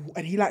 Ooh,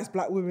 and he likes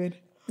black women.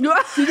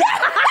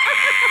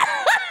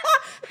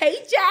 Hey,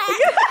 Jack.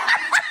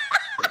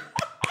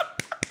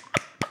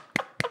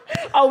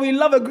 Oh, we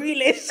love a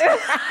Grealish.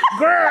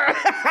 Girl.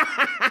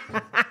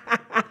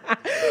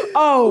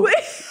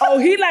 Oh,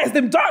 he likes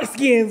them dark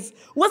skins.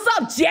 What's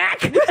up,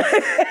 Jack?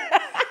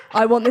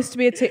 I want this to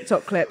be a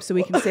TikTok clip so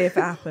we can see if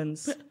it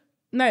happens.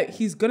 No,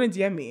 he's gonna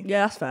DM me.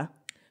 Yeah, that's fair.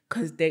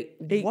 Because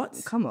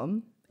what? Come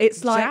on.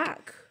 It's like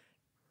Jack.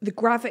 The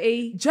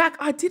gravity. Jack,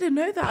 I didn't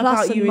know that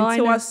Plus about you and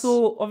until I minus.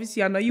 saw,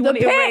 obviously, I know you want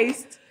it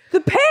erased. The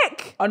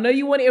pic. I know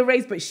you want it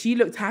erased, but she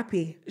looked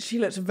happy. She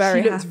looked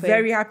very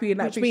happy in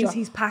that Which picture. means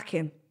he's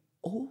packing.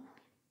 Oh.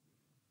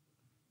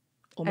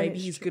 Or maybe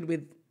he's good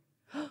with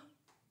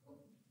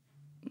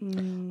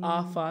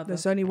our Father.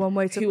 There's only one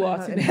way to who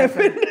art in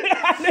heaven.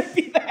 Hallowed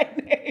be thy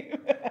name.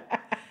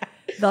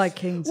 Thy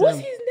kingdom. What's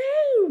his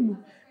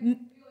name?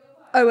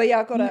 Oh, well, yeah,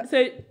 I got it.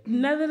 So,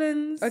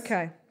 Netherlands.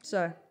 Okay,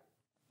 so.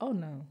 Oh,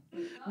 no.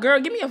 Girl,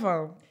 give me your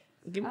phone.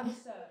 I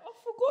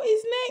forgot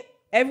his name.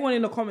 Everyone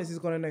in the comments is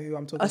going to know who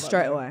I'm talking about.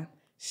 Straight away.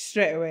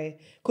 Straight away.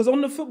 Because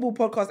on the football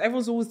podcast,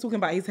 everyone's always talking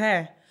about his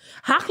hair.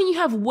 How can you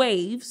have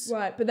waves?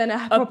 Right, but then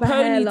a proper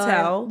ponytail.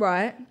 hairline,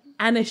 Right.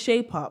 And a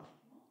shape up?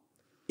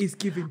 Is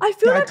giving. I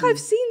feel daddy. like I've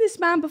seen this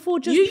man before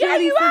just you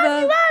purely for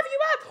have.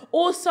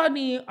 Or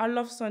Sonny. I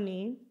love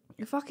Sonny.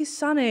 The fuck is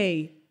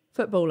Sonny?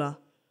 Footballer?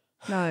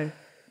 No.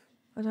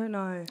 I don't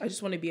know. I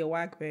just want to be a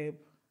wag, babe.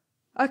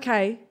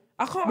 Okay.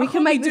 I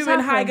can't be doing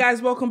hi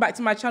guys, welcome back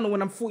to my channel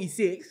when I'm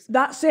 46.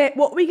 That's it.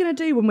 What are we going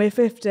to do when we're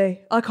 50?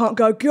 I can't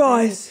go,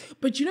 guys.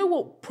 But you know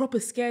what proper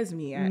scares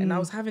me? Yeah? And I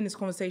was having this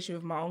conversation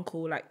with my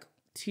uncle like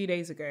 2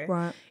 days ago.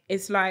 Right.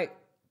 It's like,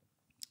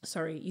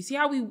 sorry, you see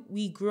how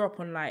we grew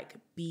up on like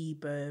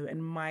Bebo and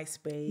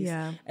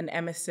MySpace and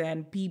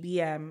MSN,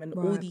 BBM and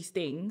all these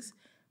things?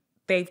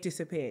 They've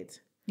disappeared.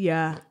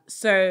 Yeah.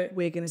 So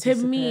we're going to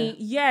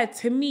disappear.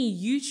 To me,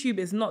 YouTube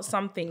is not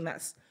something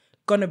that's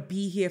gonna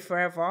be here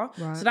forever.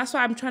 Right. So that's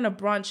why I'm trying to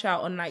branch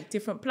out on like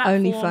different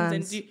platforms. OnlyFans.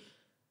 And do.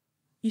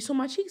 You saw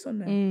my cheeks on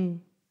there.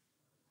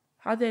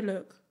 How'd they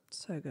look?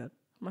 So good.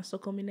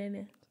 Masokom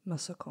nene.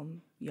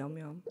 Masokom. Yum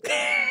yum.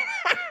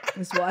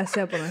 That's what I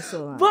said when I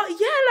saw that. But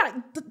yeah,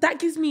 like that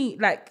gives me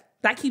like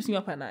that keeps me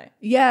up at night.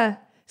 Yeah,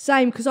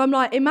 same. Because I'm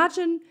like,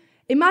 imagine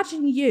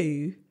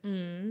you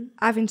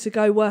having to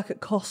go work at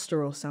Costa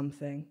or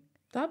something.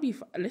 That'd be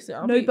fun.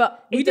 Listen,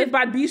 but we did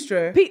Bad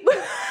Bistro.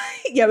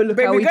 Yeah, but look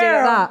how we did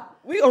at that.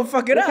 We gonna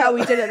fuck it up. Look how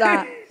we did at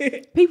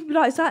that. People be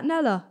like, is that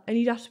Nella? And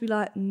you'd have to be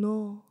like,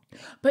 no.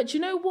 But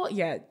you know what?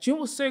 Yeah. Do you know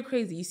what's so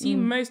crazy? You see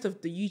most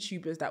of the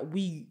YouTubers that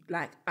we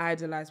like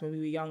idolized when we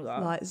were younger.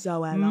 Like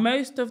Zoella.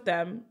 Most of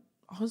them.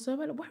 Oh,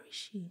 Zoella, where is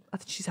she? I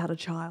think she's had a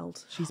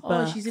child. She's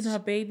birthed. Oh, she's in her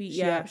baby.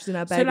 Yeah, she's in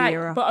her baby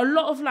era. But a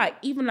lot of like,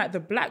 even like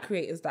the black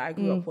creators that I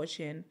grew up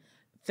watching,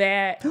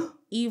 they're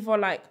either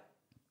like,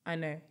 I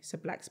know, it's a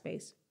black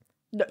space.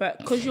 No. But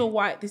because you're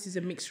white, this is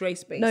a mixed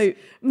race space. No.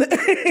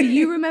 Do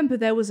you remember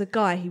there was a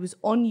guy, he was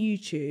on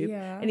YouTube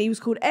and he was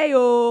called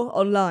Ayo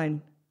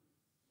Online?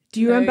 Do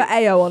you remember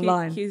Ayo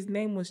Online? His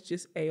name was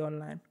just A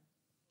Online.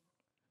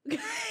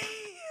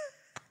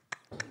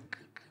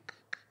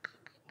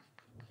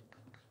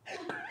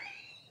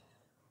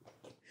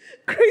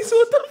 Grace,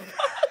 what the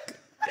fuck?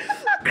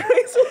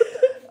 Grace, what the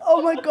fuck?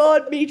 Oh my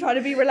God, me trying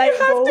to be relatable. You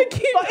have to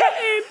keep it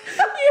in.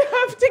 You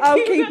have to I'll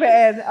keep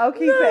it in. I'll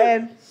keep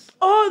it in.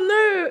 Oh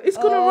no, it's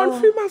gonna run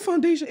through my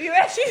foundation.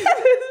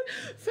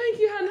 Thank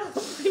you, Hannah.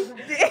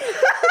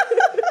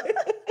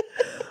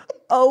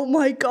 Oh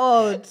my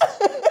God.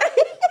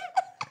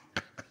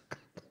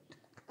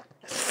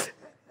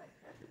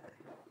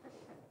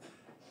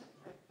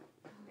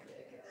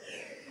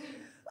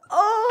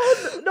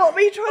 Oh, not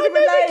me trying to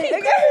relate.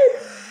 Okay.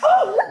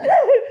 Oh,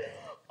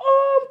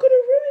 I'm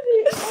gonna ruin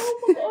it. Oh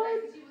my God.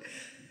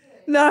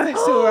 No, it's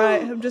all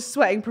right. I'm just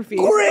sweating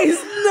profusely.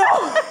 Grace,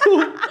 no.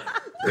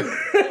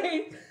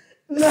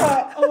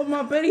 No. Oh,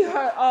 my belly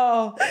hurt.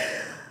 Oh.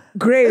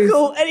 Grace.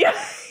 Cool. Anyway.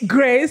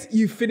 Grace,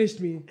 you finished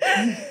me.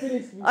 You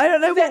finished me. I don't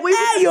know what we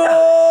Ayo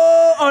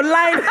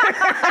online.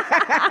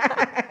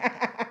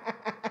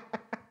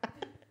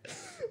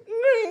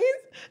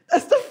 Grace,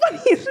 that's the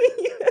funniest thing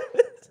you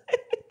ever said.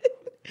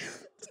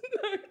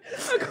 No,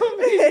 I can't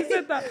believe you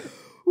said that.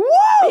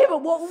 What? Yeah,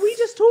 but what were we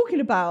just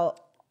talking about?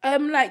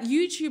 Like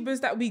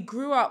YouTubers that we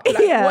grew up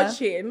like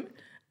watching.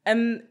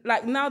 And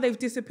like now they've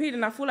disappeared,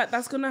 and I feel like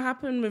that's gonna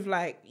happen with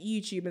like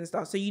YouTube and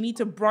stuff. So you need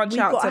to branch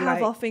out. We've got to like,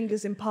 have our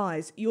fingers in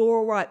pies. You're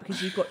all right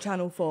because you've got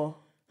Channel 4.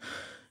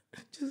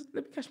 Just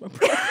let me catch my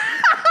breath.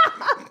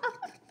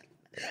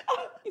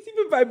 It's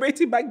even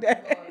vibrating back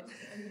there.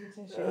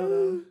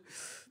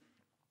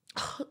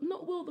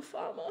 Not Will the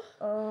farmer.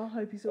 Oh, I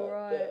hope he's all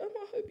right. I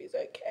hope he's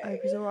okay. I hope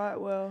he's all right,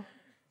 Will.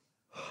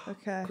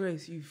 Okay.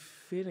 Grace, you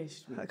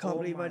finished me. I can't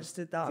believe I just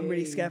did that. I'm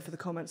really scared for the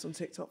comments on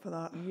TikTok for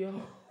that. Yeah.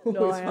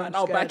 No, it's fine.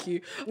 I'll back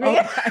you.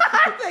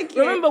 Thank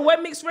you. Remember,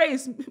 we're mixed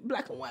race,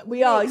 black and white.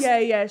 We are. Yeah,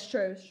 it's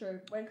true. It's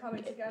true. When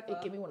coming together.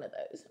 Give me one of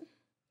those.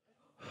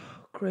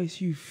 Grace,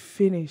 you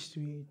finished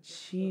me.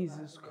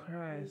 Jesus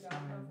Christ,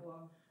 man.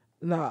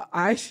 No,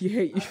 I actually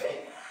hate you.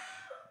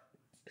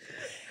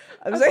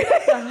 I'm saying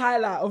that's the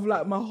highlight of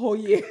like my whole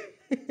year.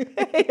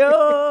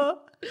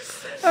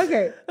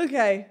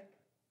 Okay.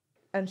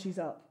 And she's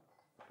up.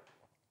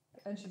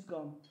 And she's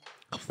gone.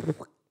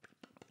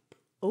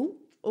 Oh.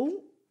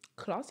 Oh,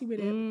 classy with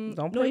it. Don't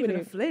not play even with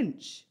a it.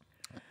 flinch.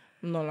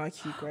 I'm not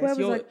like you, Where Grace.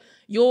 was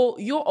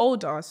You're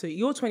older, so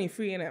you're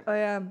 23, innit? I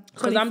am.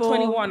 Because I'm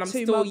 21, I'm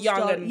still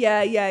young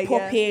and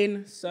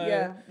popping. So,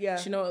 yeah.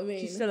 do you know what I mean?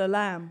 She's still a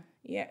lamb.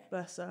 Yeah.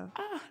 Bless her.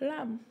 Ah,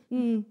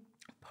 lamb.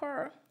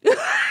 Purr.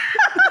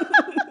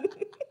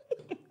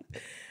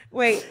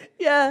 Wait.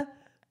 Yeah.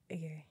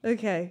 Okay.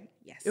 Okay.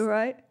 Yes. You all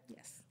right?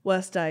 Yes.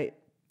 Worst date.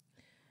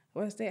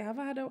 Worst date? Have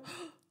I had a...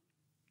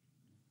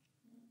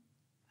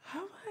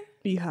 Have I?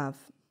 You have.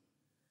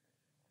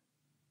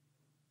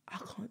 I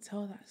can't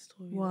tell that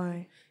story.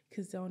 Why?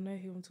 Because they'll know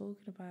who I'm talking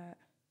about.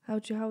 How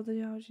do you know?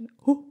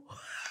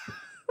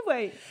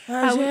 Wait.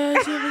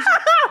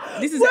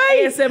 This is an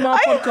ASMR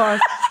podcast.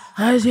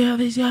 Wait,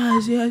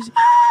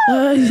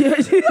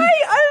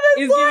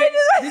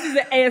 This is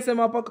an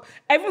ASMR podcast.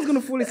 Everyone's going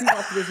to fall asleep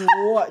after this.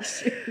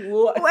 Watch.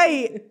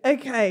 Wait,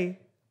 okay.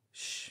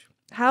 Shh.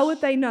 How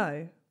would they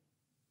know?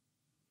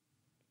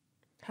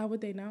 How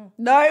would they know?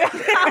 No.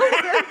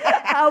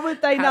 How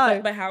would they know?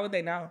 But how would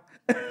they know?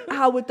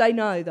 How would they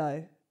know,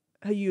 though?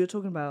 Who you were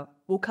talking about?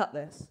 We'll cut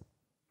this.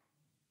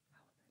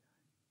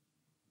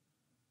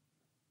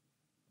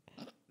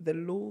 The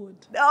Lord.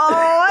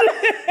 Oh,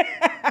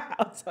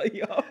 I'll tell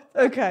you after.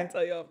 okay. I'll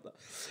tell you after.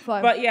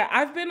 Fine. But yeah,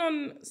 I've been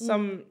on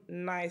some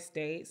nice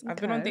dates. I've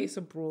been on dates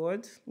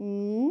abroad.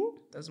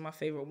 Those are my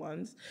favourite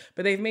ones.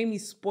 But they've made me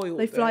spoiled.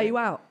 They fly you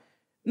out?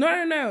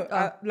 No.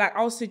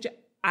 I'll suggest...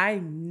 I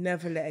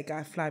never let a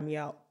guy fly me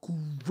out.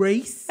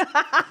 Grace.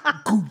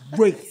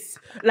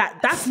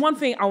 Like, that's one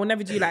thing I will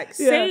never do. Like,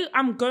 say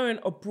I'm going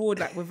abroad,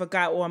 like, with a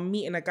guy, or I'm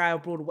meeting a guy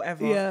abroad or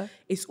whatever. Yeah.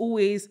 It's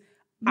always,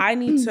 I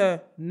need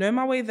to know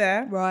my way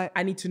there. Right.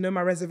 I need to know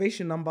my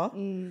reservation number.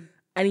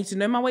 I need to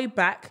know my way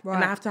back. Right.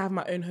 And I have to have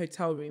my own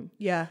hotel room.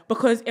 Yeah.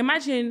 Because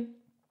imagine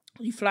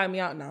you fly me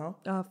out now.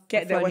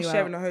 Get there, we're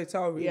sharing a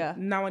hotel room. Yeah.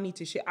 Now I need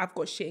to shit. I've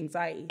got shit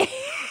anxiety.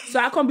 So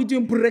I can't be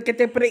doing in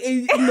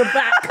the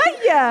back.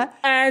 Yeah.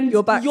 And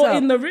you're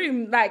in the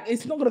room, like,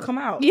 it's not going to come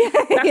out. Yeah.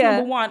 That's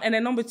number one. And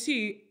then number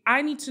two,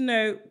 I need to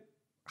know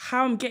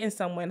how I'm getting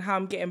somewhere and how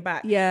I'm getting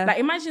back. Yeah. Like,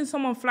 imagine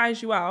someone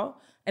flies you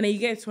out and then you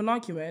get into an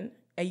argument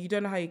and you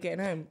don't know how you're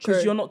getting home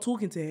because you're not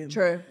talking to him.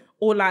 True.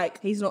 Or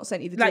like... He's not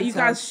sent you the like, details.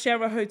 you guys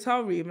share a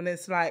hotel room and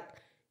it's like,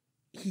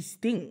 he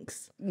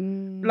stinks.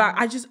 Like,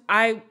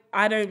 I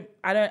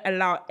don't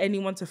allow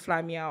anyone to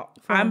fly me out.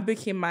 Fine. I'm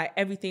booking my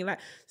everything. Like,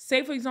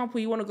 say for example,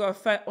 you want to go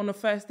on a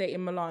first date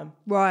in Milan.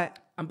 Right.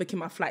 I'm booking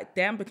my flight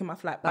there. I'm booking my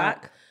flight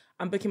back.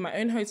 I'm booking my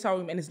own hotel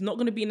room, and it's not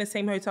going to be in the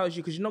same hotel as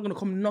you because you're not going to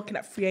come knocking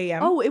at 3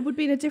 a.m. Oh, it would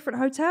be in a different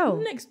hotel.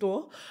 Next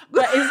door.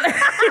 But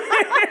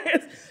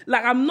it's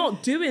like, I'm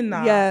not doing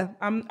that. Yeah.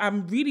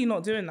 I'm really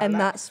not doing that. And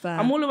like, that's fair.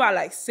 I'm all about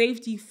like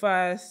safety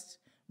first.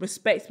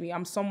 Respect me.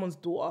 I'm someone's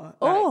daughter.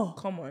 Like,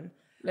 come on.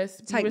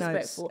 Let's be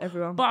respectful. Notes,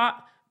 everyone. But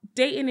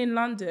dating in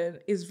London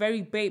is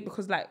very big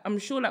because, like, I'm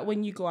sure, like,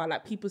 when you go out,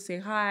 like, people say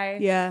hi,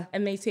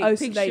 and they take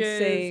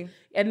pictures,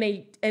 and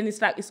it's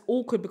like, it's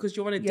awkward because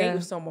you're on a date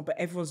with someone, but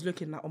everyone's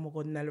looking like, oh my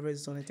god, Nella Rose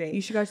is on a date.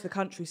 You should go to the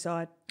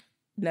countryside.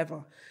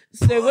 Never.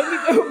 So when we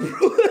go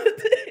abroad,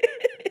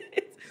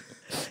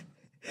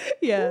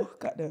 yeah,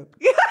 goddamn,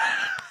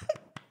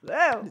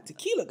 wow, the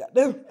tequila,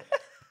 goddamn.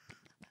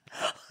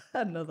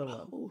 Another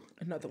one. Ooh,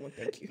 another one,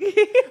 thank you.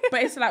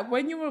 But it's like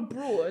when you're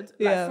abroad,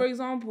 like for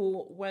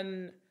example,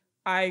 when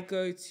I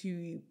go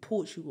to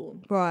Portugal,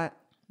 right?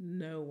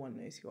 No one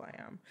knows who I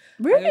am.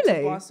 Really? I go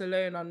to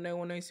Barcelona, no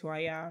one knows who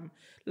I am.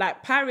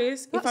 Like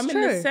Paris, if I'm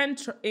in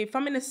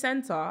the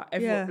center,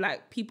 everyone,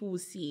 like, people will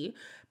see.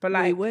 But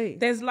like,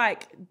 there's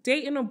like,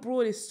 dating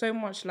abroad is so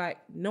much like,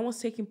 no one's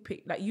taking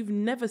like, you've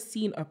never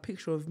seen a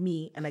picture of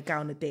me and a guy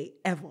on a date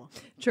ever.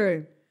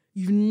 True.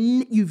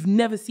 You've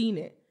never seen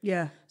it.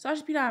 Yeah. So I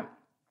just be like,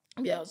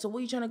 yeah, so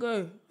where you trying to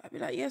go? I'd be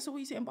like, yeah, so where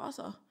you sitting in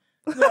Barca?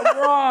 I'd be like,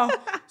 raw.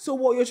 So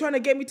what, you're trying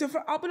to get me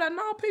to... I'll be like,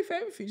 no, I'll pay for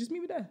everything. Just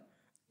meet me there.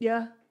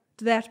 Yeah.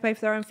 Do they have to pay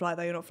for their own flight,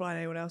 though? You're not flying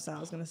anyone else out, I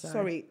was going to say.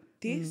 Sorry,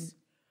 this?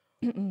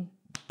 I'm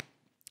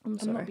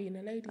sorry. not being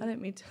a lady. I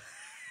don't mean to...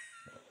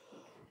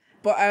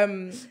 But,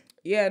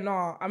 yeah,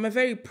 no, I'm a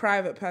very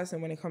private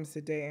person when it comes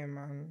to dating,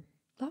 man.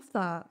 Love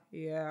that.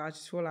 Yeah, I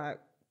just feel like...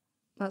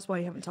 That's why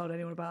you haven't told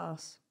anyone about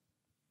us.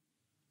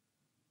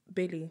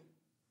 Billy.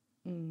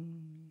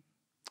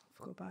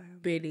 Forgot about him.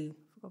 Billy.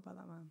 Forgot about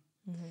that man.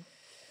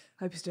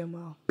 Hope he's doing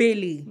well.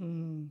 Billy.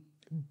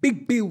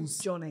 Big bills.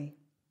 Johnny.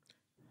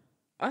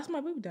 That's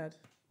my baby dad.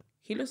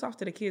 He looks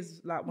after the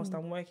kids, like, whilst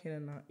I'm working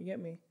and that. You get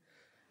me?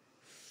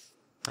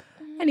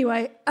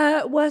 Anyway,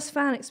 worst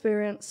fan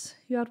experience.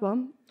 You had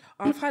one?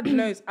 I've had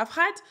loads.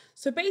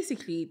 So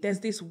basically, there's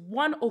this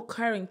one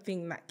occurring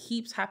thing that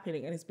keeps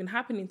happening, and it's been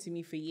happening to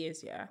me for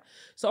years, yeah?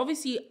 So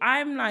obviously,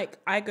 I'm like,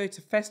 I go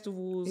to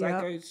festivals, I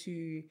go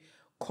to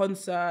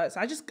concerts,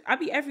 I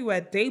be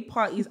everywhere, day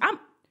parties.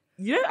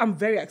 I'm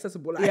very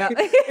accessible. Like,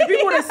 if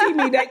people want to see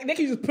me, they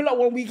can just pull up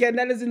one weekend,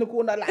 Nella's in the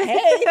corner, like, hey.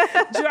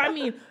 Do you know what I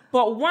mean?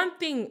 But one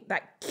thing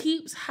that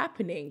keeps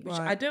happening, which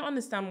I don't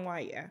understand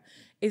why,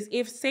 is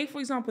if, say, for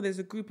example, there's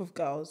a group of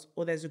girls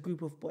or there's a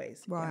group of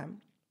boys,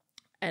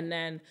 And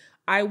then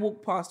I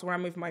walk past where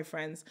I'm with my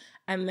friends,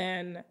 and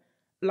then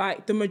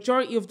like the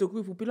majority of the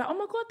group will be like, oh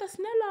my God, that's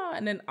Nella.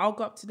 And then I'll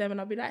go up to them and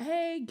I'll be like,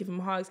 hey, give them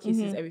hugs,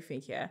 kisses,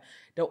 everything, yeah.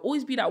 There'll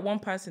always be that one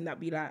person that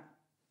be like,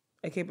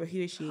 okay, but who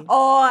is she?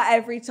 Oh,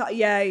 every time.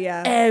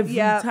 Yeah. Every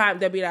time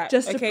they'll be like,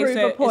 just to prove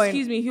a point.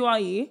 Excuse me, who are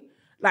you?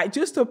 Like,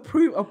 just to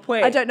prove a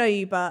point. I don't know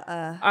you, but...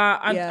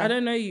 I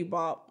don't know you,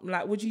 but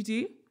like, what'd you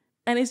do?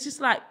 And it's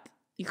just like,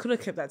 you could have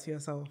kept that to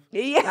yourself.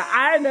 Yeah. Like,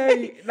 I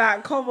know,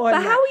 like, come on. But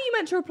like, how are you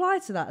meant to reply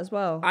to that as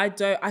well?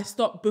 I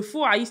stopped.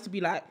 Before, I used to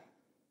be like...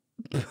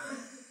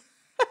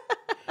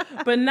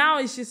 But now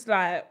it's just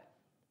like,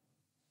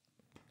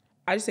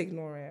 I just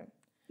ignore it.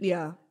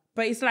 Yeah.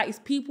 But it's like, it's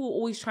people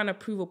always trying to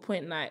prove a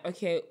point. Like,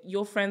 okay,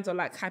 your friends are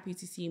like happy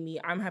to see me.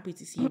 I'm happy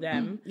to see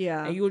them.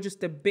 Yeah. And you're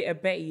just a bit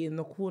of Betty in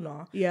the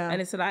corner. Yeah.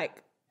 And it's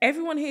like,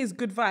 everyone here is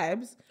good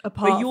vibes.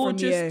 Apart but you're from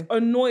just you.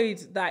 Annoyed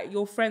that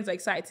your friends are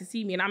excited to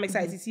see me and I'm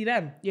excited to see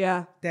them.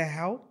 Yeah. The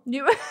hell?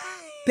 You...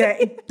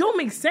 It don't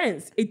make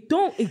sense. It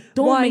don't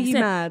Why make are you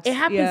sense. mad? It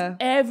happens Yeah.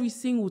 every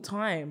single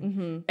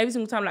time. Every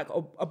single time, like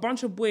a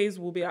bunch of boys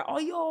will be like, oh,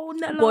 yo,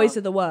 Nella. Boys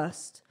are the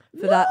worst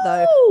for that,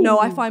 though. No,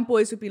 I find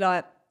boys would be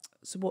like,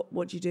 so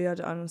what do you do? I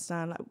don't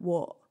understand. Like,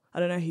 what? I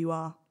don't know who you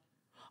are.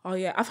 Oh,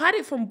 yeah. I've had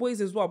it from boys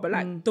as well. But,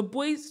 like, the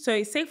boys...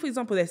 So, say, for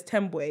example, there's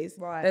 10 boys.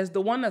 Right. There's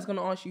the one that's going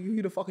to ask you, who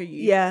the fuck are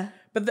you? Yeah.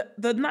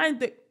 But the 9...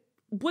 The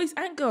boys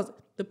and girls,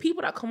 the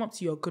people that come up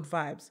to you are good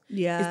vibes.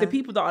 Yeah. It's the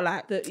people that are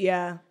like...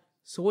 Yeah.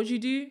 So, what do you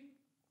do?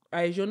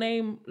 Is your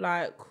name,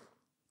 like,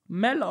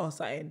 Mela or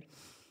something?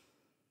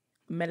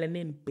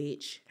 Melanin,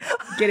 bitch.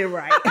 Get it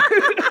right.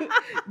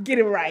 Get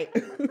it right.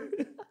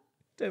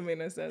 Don't make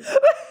no sense.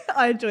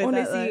 I enjoy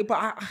Honestly, that, but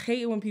I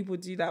hate it when people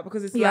do that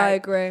because it's Yeah, like... I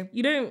agree.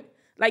 You don't...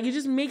 Like, you're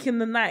just making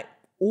the night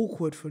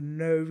awkward for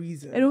no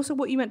reason. And also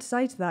what you meant to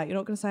say to that. You're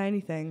not going to say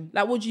anything.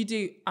 Like, what do you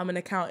do? I'm an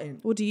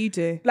accountant. What do you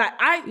do? Like,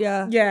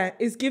 Yeah,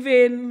 it's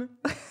giving...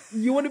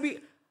 You want to be...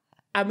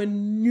 I'm a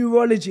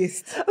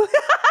neurologist.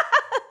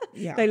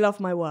 Yeah. They love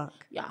my work.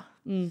 Yeah.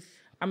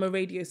 I'm a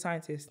radio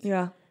scientist.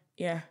 Yeah.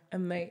 Yeah,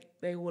 and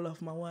they all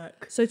love my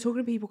work. So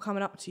talking to people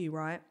coming up to you,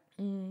 right?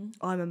 I'm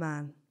a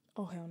man.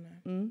 Oh, hell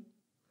no.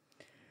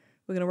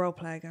 We're going to role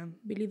play again.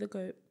 Billy the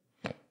Goat.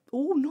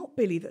 Oh, not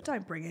Billy.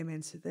 Don't bring him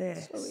into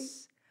this. Sorry.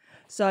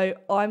 So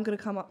I'm going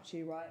to come up to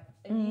you, right?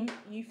 And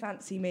you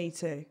fancy me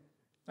too.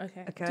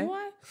 Okay. Okay. Do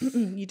I?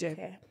 You do.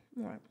 Okay.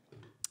 All right.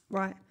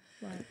 Right.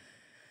 Right.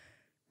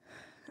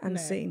 And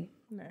No. scene.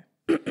 No.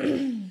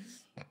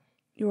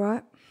 You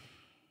right?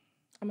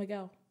 I'm a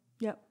girl.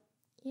 Yep.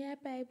 Yeah,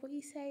 babe, what are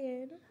you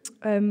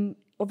saying?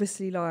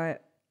 Obviously,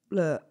 like,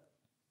 look,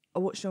 I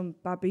watched you on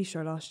Bad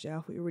Bistro last year.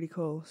 I thought you were really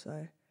cool,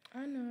 so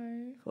I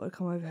know. thought I'd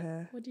come over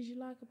here. What did you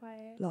like about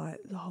it?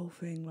 Like, the whole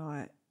thing,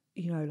 like,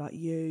 you know, like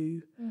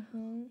you,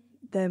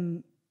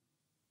 them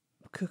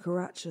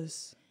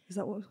cucarachas. Is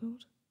that what it's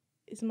called?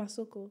 It's my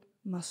suckle.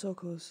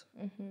 Masocos.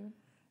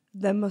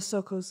 Them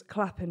masocos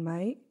clapping,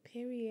 mate.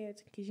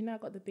 Period. Because you know I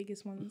got the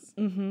biggest ones.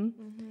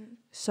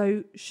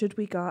 So, should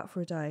we go out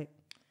for a date?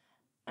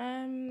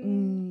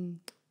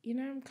 You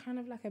know, I'm kind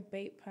of like a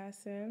bait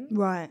person.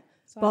 Right.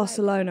 So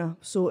Barcelona,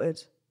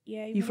 sorted.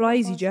 Yeah. You fly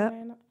EasyJet?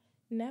 Barcelona?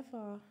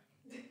 Never.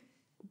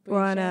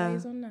 Ryanair.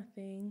 British or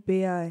nothing.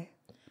 BA.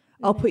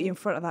 I'll put you in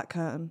front of that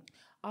curtain.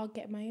 I'll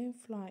get my own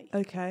flight.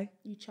 Okay.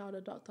 You child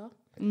a doctor.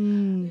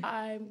 I'm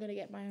going to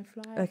get my own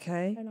flight.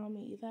 Okay. And I'll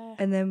meet you there.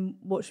 And then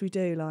what should we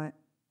do? Like,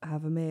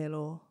 have a meal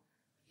or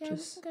Yeah,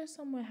 just we can go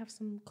somewhere, have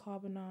some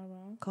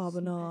carbonara.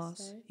 carbonars?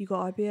 some pesto. You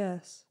got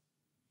IBS?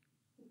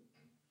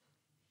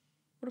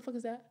 What the fuck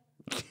is that?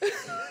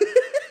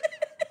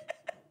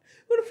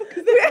 What the fuck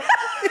is that?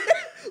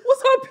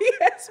 What's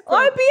IBS?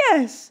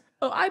 IBS?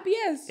 Oh,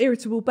 IBS.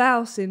 Irritable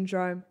bowel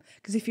syndrome.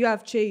 Because if you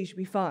have cheese, you'll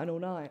be farting all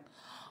night.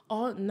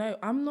 Oh, no,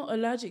 I'm not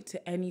allergic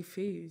to any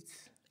foods.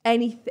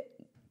 Anything?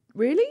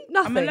 Really?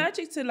 Nothing? I'm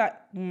allergic to like,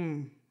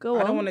 Go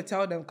I on. don't want to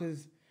tell them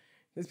because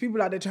there's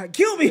people out there trying to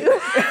kill me.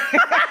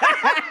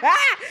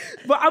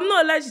 But I'm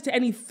not allergic to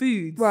any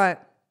foods. Right.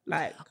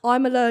 Like,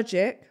 I'm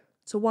allergic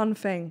to one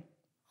thing.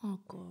 oh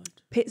God.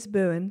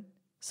 Pittsburgh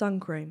sun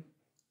cream.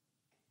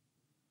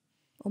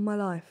 On my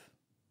life.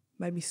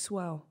 Made me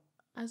swell.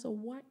 As a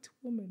white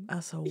woman.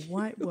 As a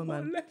white You're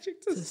woman.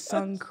 allergic to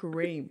sun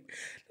cream.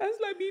 That's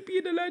like me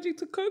being allergic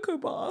to cocoa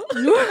bar. That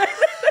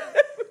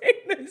doesn't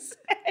make no sense.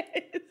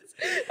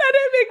 That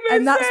don't make no sense.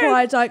 And that's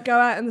why I don't go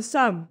out in the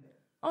sun.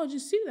 Oh,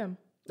 just sue them.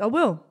 I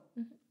will.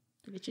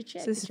 Get your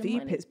check. So this is get for your you,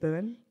 money.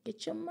 Pittsburgh.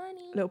 Get your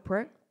money. Little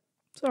prick.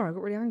 Sorry, I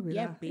got really angry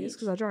Yeah, there. bitch. It's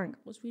because I drank.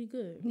 What's really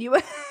good? You.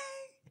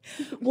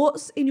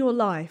 What's in your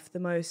life the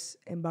most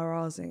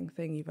embarrassing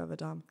thing you've ever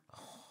done?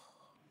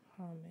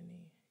 How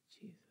many?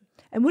 Jesus.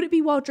 And would it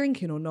be while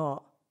drinking or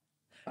not?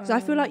 Because I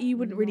feel like you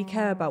wouldn't really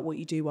care about what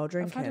you do while I've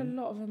drinking. had a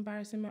lot of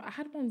embarrassing moments. I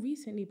had one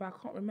recently, but I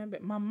can't remember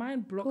it. My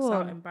mind blocks Go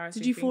out on.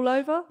 embarrassing Did you things. fall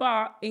over?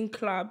 But in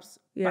clubs,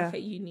 Yeah. back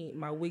at uni,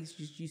 my wigs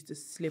just used to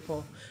slip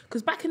off.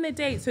 Because back in the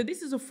day, so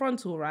this is a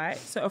frontal, right?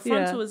 So a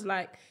frontal is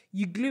like,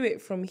 you glue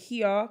it from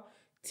here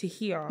to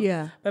here.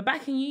 Yeah. But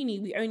back in uni,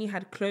 we only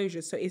had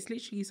closure. So it's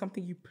literally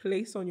something you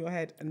place on your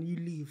head and you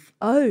leave.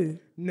 Oh.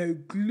 No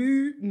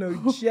glue,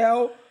 no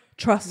gel.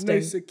 Trusting. No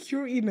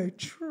security, no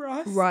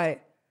trust.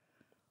 Right.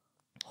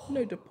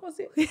 No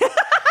deposit.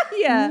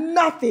 Yeah.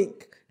 Nothing.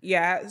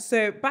 Yeah.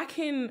 So back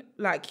in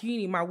like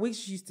uni, my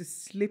wigs used to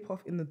slip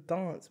off in the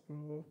dance,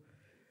 bro.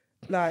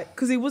 Like,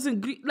 because it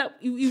wasn't like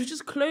it was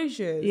just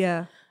closures.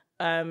 Yeah.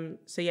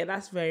 So yeah,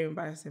 that's very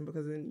embarrassing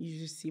because then you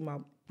just see my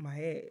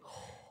hair.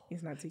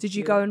 It's not. Did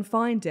you go and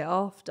find it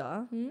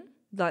after,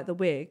 like the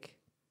wig,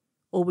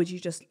 or would you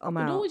just? I'm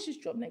It out. always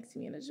just drop next to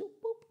me and I just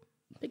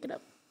boop, pick it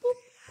up, boop,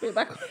 put it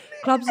back.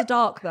 Clubs are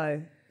dark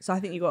though, so I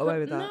think you got away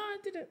with that. No, I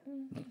didn't.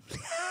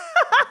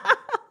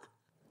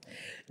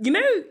 Do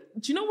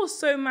you know what's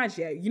so mad?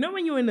 Yeah, you know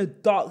when you're in a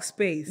dark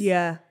space.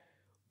 Yeah.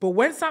 But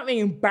when something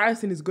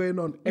embarrassing is going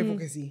on, everyone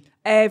can see.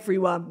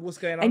 Everyone. What's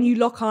going on? And you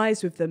lock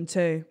eyes with them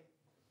too.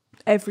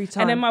 Every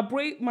time. And then my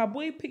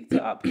boy picked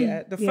it up,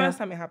 the first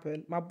time it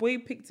happened, my boy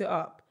picked it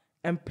up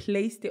and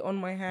placed it on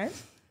my hand.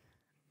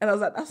 And I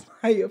was like, that's not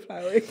how you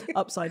apply wig.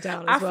 Upside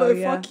down as Afro, well,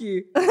 yeah. fuck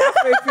you. Afro,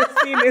 if you're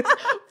seeing this,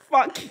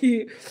 fuck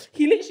you.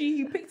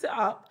 He picked it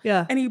up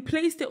and he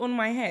placed it on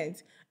my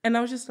head. And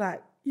I was just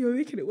like, you're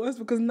making it worse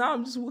because now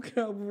I'm just walking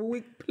out with a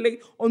wig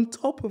plate on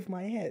top of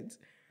my head.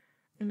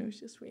 And it was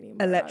just really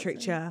embarrassing. Electric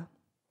chair.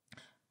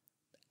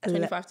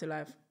 25 to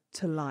life.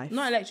 To life.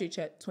 Not electric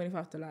chair,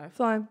 25 to life.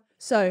 Fine.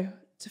 So,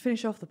 to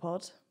finish off the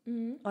pod,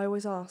 I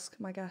always ask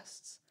my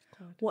guests,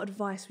 what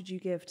advice would you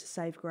give to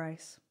save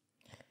Grace?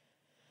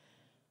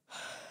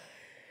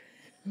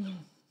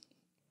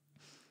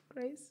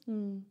 Grace?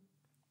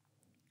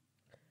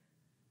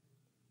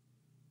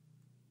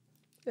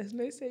 There's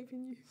no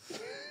saving you.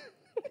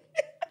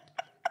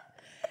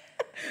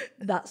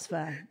 That's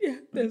fair. Yeah,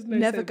 there's no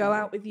Never saving go you.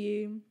 out with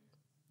you.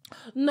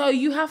 No,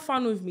 you have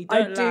fun with me. I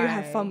Don't do lie.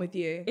 have fun with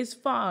you. It's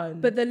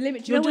fun. But the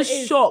limit, do you You're know what just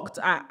it is? shocked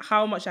at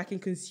how much I can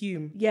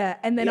consume. Yeah,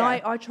 and then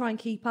Yeah. I try and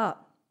keep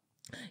up.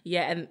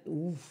 Yeah, and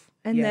oof.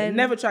 And yeah, then-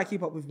 never try to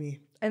keep up with me.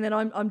 And then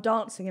I'm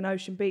dancing in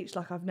Ocean Beach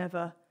like I've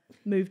never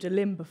moved a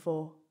limb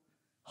before.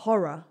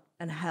 Horror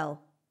and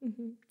hell.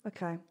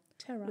 Okay.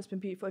 Terror. It's been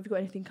beautiful. Have you got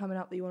anything coming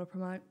up that you want to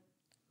promote?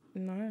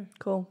 No.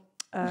 Cool.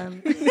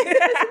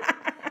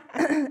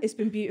 It's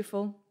been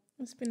beautiful.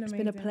 It's been amazing.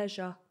 It's been a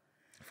pleasure.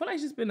 I feel like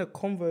it's just been a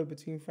convo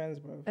between friends,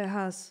 bro. It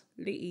has.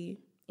 Litty.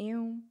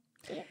 Ew.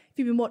 If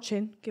you've been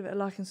watching, give it a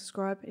like and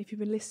subscribe. And if you've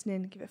been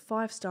listening, give it a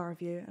 5-star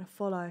review and a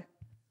follow.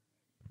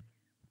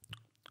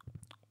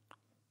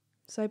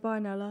 Say bye,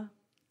 Nella.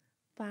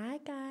 Bye,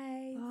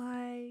 guys.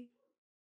 Bye.